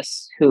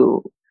therapists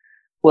who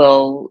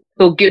will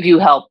give you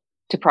help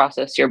to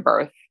process your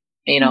birth.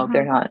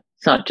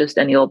 It's not just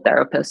any old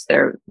therapist,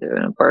 they're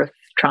a birth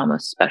trauma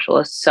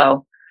specialist.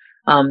 So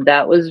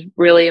that was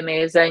really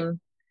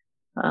amazing.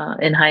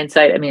 In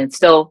hindsight, I mean, it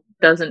still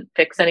doesn't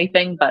fix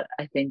anything, but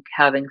I think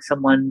having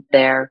someone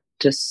there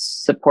to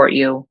support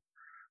you,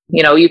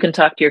 you can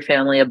talk to your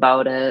family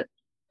about it,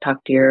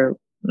 talk to your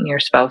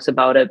spouse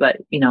about it, but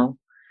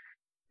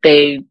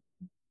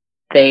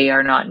they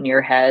are not in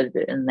your head,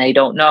 and they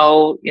don't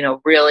know,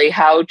 really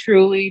how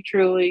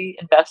truly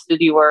invested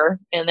you were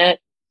in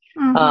it.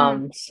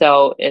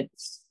 So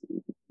it's,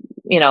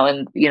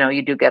 and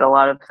you do get a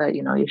lot of that,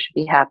 you should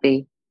be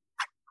happy.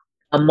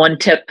 One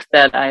tip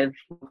that I've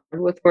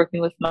learned with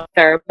working with my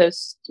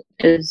therapist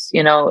is,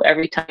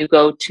 every time you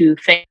go to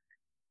think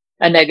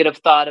a negative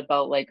thought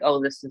about like,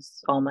 oh, this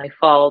is all my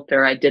fault,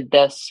 or I did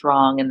this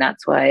wrong, and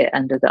that's why I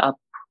ended up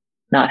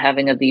not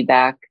having a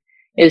VBAC,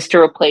 is to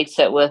replace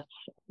it with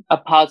a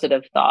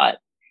positive thought.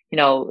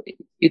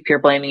 If you're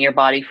blaming your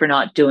body for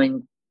not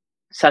doing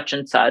such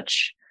and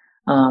such,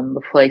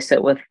 replace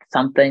it with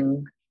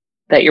something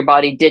that your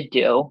body did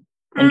do.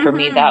 And for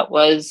me, that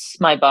was,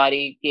 my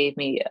body gave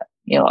me,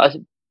 a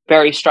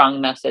very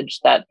strong message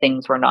that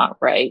things were not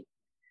right.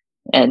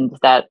 And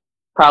that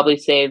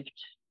probably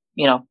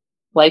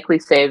likely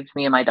saved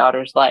me and my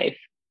daughter's life.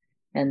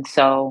 And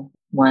so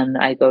when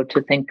I go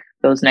to think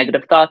those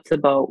negative thoughts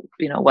about,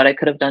 what I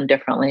could have done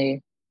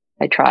differently,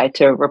 I try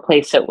to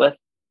replace it with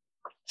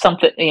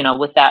something,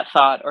 with that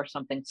thought or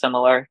something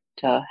similar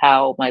to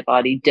how my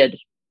body did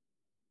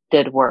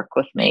work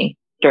with me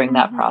during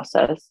that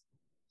process.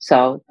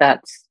 So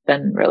that's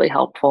been really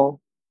helpful.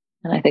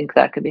 And I think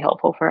that could be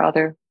helpful for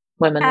other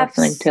women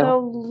listening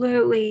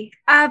too.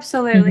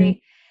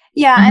 Absolutely.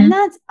 Yeah. And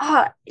that's,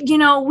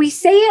 we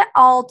say it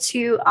all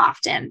too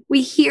often.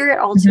 We hear it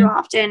all too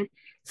often.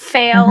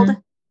 Failed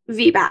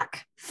VBAC.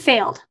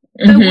 Failed.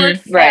 The word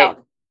failed.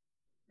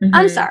 Right.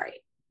 I'm sorry,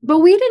 but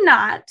we did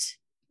not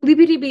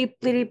bleepity bleep,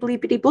 bleepity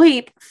bleepity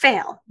bleep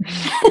fail.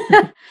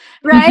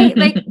 Right?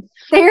 Like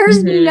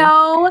there's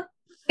no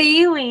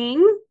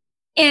failing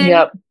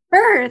in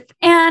birth.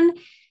 And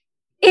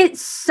it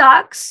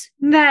sucks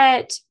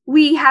that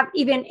we have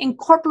even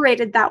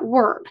incorporated that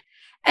word.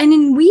 And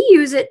then we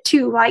use it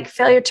too, like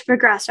failure to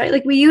progress, right?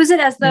 Like we use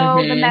it as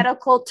though the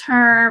medical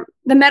term,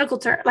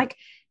 like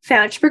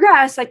failure to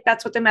progress, like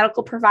that's what the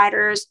medical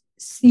providers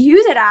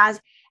use it as.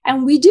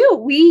 And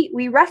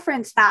we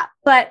reference that,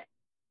 but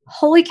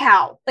holy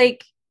cow,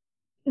 like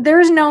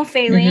there's no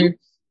failing.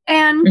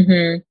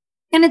 And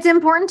it's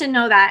important to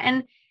know that.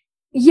 And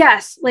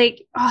yes,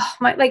 like,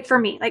 for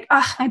me, like,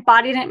 my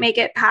body didn't make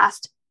it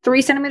past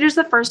 3 centimeters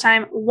the first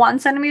time, 1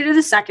 centimeter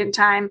the second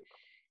time.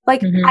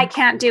 Like, I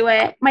can't do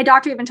it. My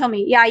doctor even told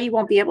me, yeah, you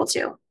won't be able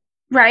to.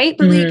 Right.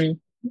 But like,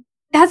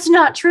 that's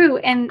not true.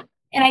 And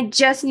I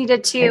just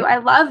needed to, I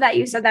love that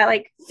you said that,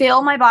 like,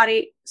 fill my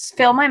body,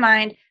 fill my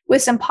mind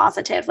with some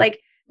positive,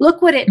 like,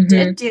 look what it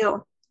did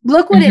do.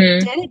 Look what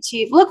it did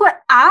achieve. Look what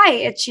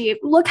I achieved.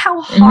 Look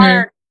how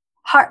hard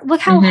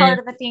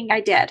of a thing I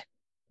did.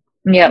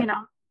 Yeah.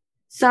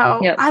 So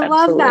I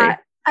love that.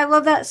 I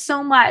love that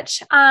so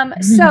much.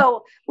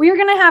 So we're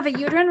going to have a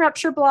uterine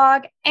rupture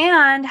blog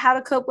and how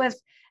to cope with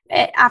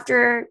it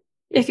after,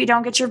 if you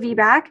don't get your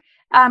VBAC,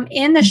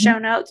 in the show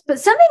notes. But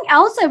something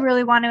else I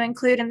really want to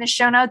include in the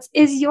show notes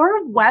is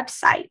your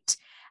website.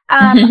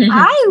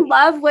 I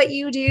love what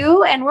you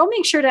do, and we'll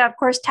make sure to, of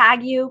course,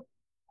 tag you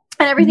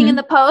and everything in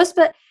the post,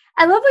 but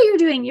I love what you're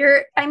doing.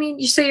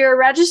 So you're a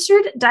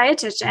registered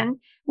dietitian,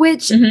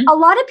 which a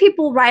lot of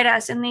people write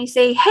us and they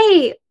say,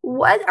 hey,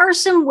 what are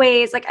some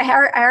ways, like I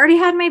already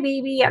had my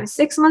baby, I'm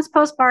 6 months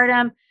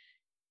postpartum,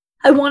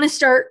 I want to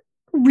start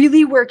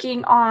really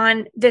working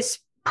on this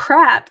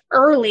prep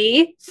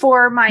early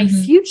for my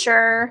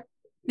future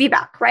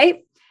VBAC,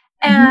 right?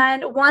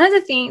 And one of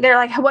the things, they're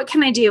like, what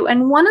can I do?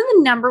 And one of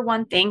the number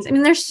one things, I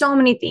mean, there's so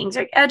many things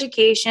like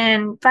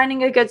education,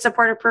 finding a good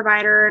supportive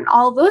provider and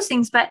all of those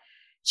things, but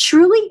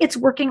truly it's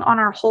working on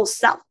our whole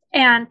self.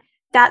 And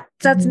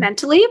that's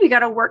mentally, we got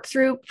to work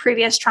through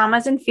previous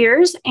traumas and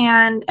fears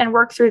and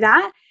work through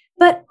that.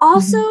 But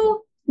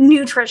also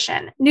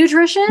nutrition.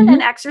 Nutrition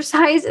and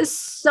exercise is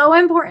so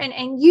important.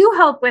 And you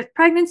help with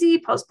pregnancy,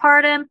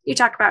 postpartum. You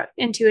talk about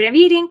intuitive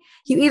eating.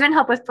 You even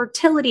help with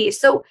fertility.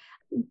 So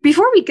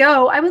before we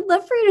go, I would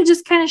love for you to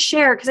just kind of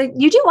share, because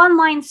you do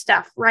online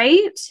stuff,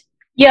 right?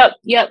 Yep.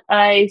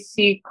 I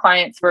see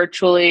clients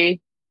virtually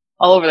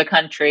all over the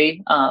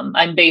country.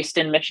 I'm based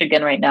in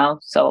Michigan right now,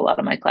 so a lot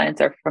of my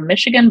clients are from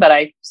Michigan, but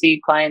I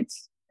see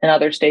clients in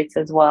other states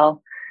as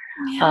well.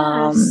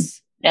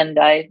 Yes. And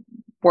I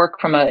work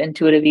from an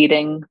intuitive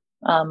eating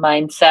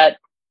mindset,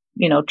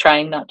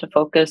 trying not to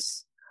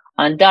focus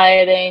on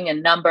dieting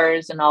and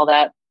numbers and all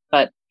that,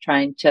 but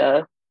trying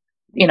to,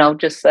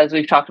 just as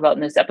we've talked about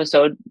in this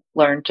episode,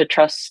 learn to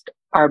trust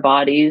our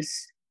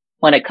bodies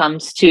when it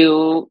comes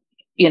to,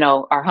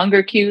 our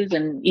hunger cues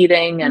and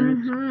eating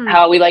and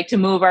how we like to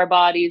move our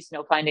bodies,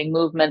 finding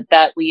movement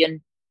that we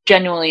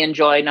genuinely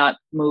enjoy, not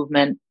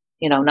movement,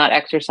 not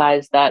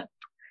exercise that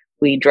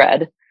we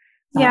dread.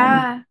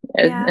 Yeah.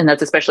 And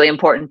that's especially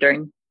important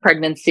during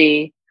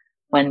pregnancy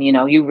when,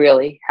 you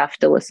really have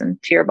to listen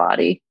to your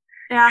body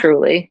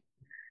truly,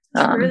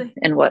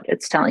 and what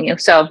it's telling you.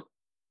 So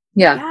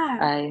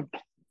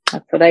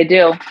that's what I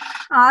do.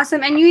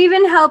 Awesome. And you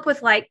even help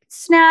with like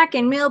snack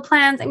and meal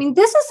plans. I mean,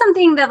 this is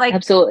something that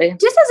absolutely,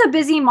 just as a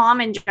busy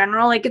mom in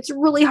general, it's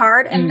really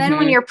hard. And then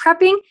when you're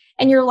prepping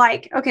and you're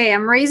like, okay,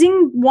 I'm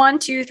raising 1,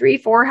 2, 3,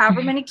 4,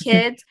 however many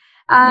kids,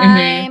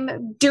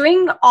 I'm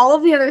doing all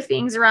of the other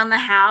things around the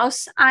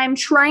house. I'm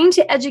trying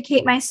to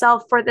educate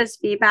myself for this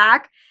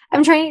VBAC.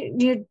 I'm trying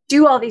to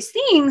do all these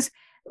things.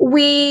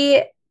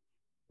 We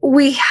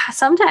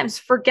sometimes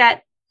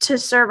forget to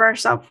serve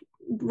ourselves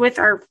with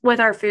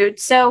our food.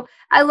 So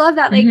I love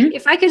that. Like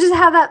if I could just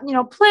have that,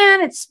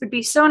 plan, it would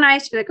be so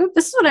nice to be like, oh,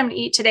 this is what I'm going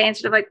to eat today.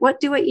 Instead of like, what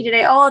do I eat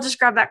today? Oh, I'll just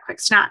grab that quick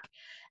snack.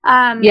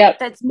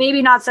 That's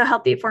maybe not so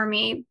healthy for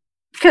me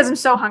because I'm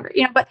so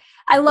hungry, but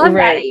I love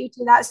that you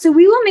do that. So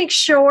we will make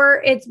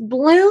sure it's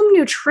Bloom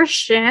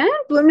Nutrition.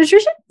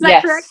 Is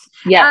that correct?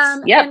 Yes.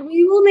 And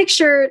we will make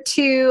sure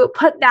to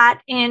put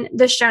that in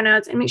the show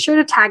notes and make sure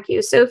to tag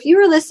you. So if you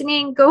are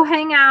listening, go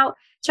hang out,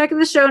 check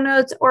the show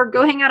notes, or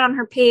go hang out on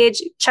her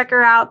page. Check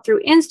her out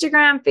through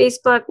Instagram,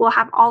 Facebook. We'll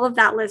have all of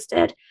that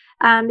listed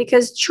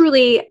because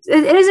truly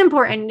it is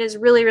important. It is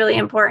really, really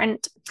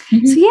important.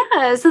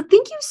 So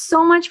thank you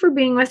so much for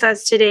being with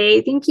us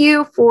today. Thank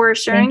you for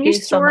sharing your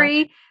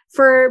story,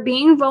 for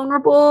being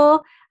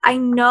vulnerable. I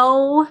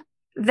know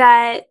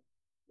that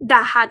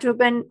had to have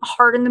been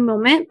hard in the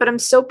moment, but I'm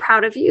so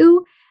proud of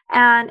you.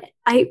 And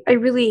I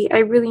really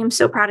am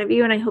so proud of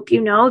you. And I hope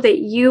you know that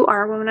you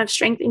are a woman of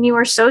strength and you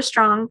are so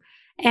strong.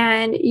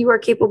 And you are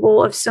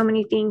capable of so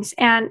many things.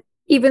 And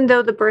even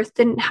though the birth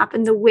didn't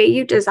happen the way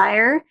you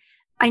desire,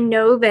 I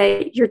know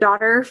that your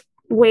daughter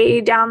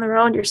way down the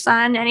road, your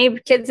son, any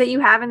kids that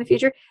you have in the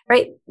future,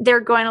 right?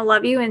 They're going to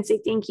love you and say,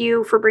 thank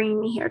you for bringing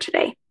me here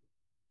today.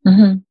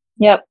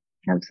 Yep,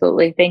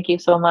 absolutely. Thank you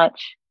so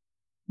much.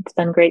 It's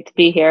been great to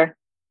be here.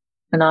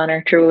 An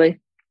honor, truly.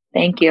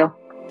 Thank you.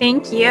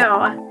 Thank you.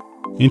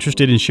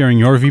 Interested in sharing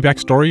your VBAC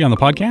story on the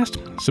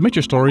podcast? Submit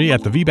your story at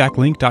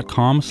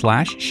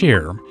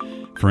thevbaclink.com/share.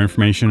 For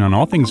information on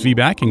all things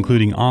VBAC,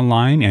 including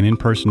online and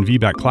in-person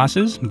VBAC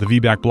classes, the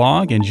VBAC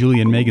blog, and Julie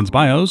and Megan's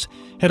bios,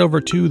 head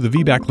over to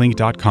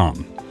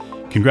thevbaclink.com.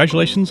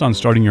 Congratulations on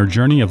starting your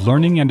journey of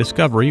learning and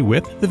discovery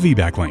with the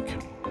VBAC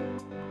Link.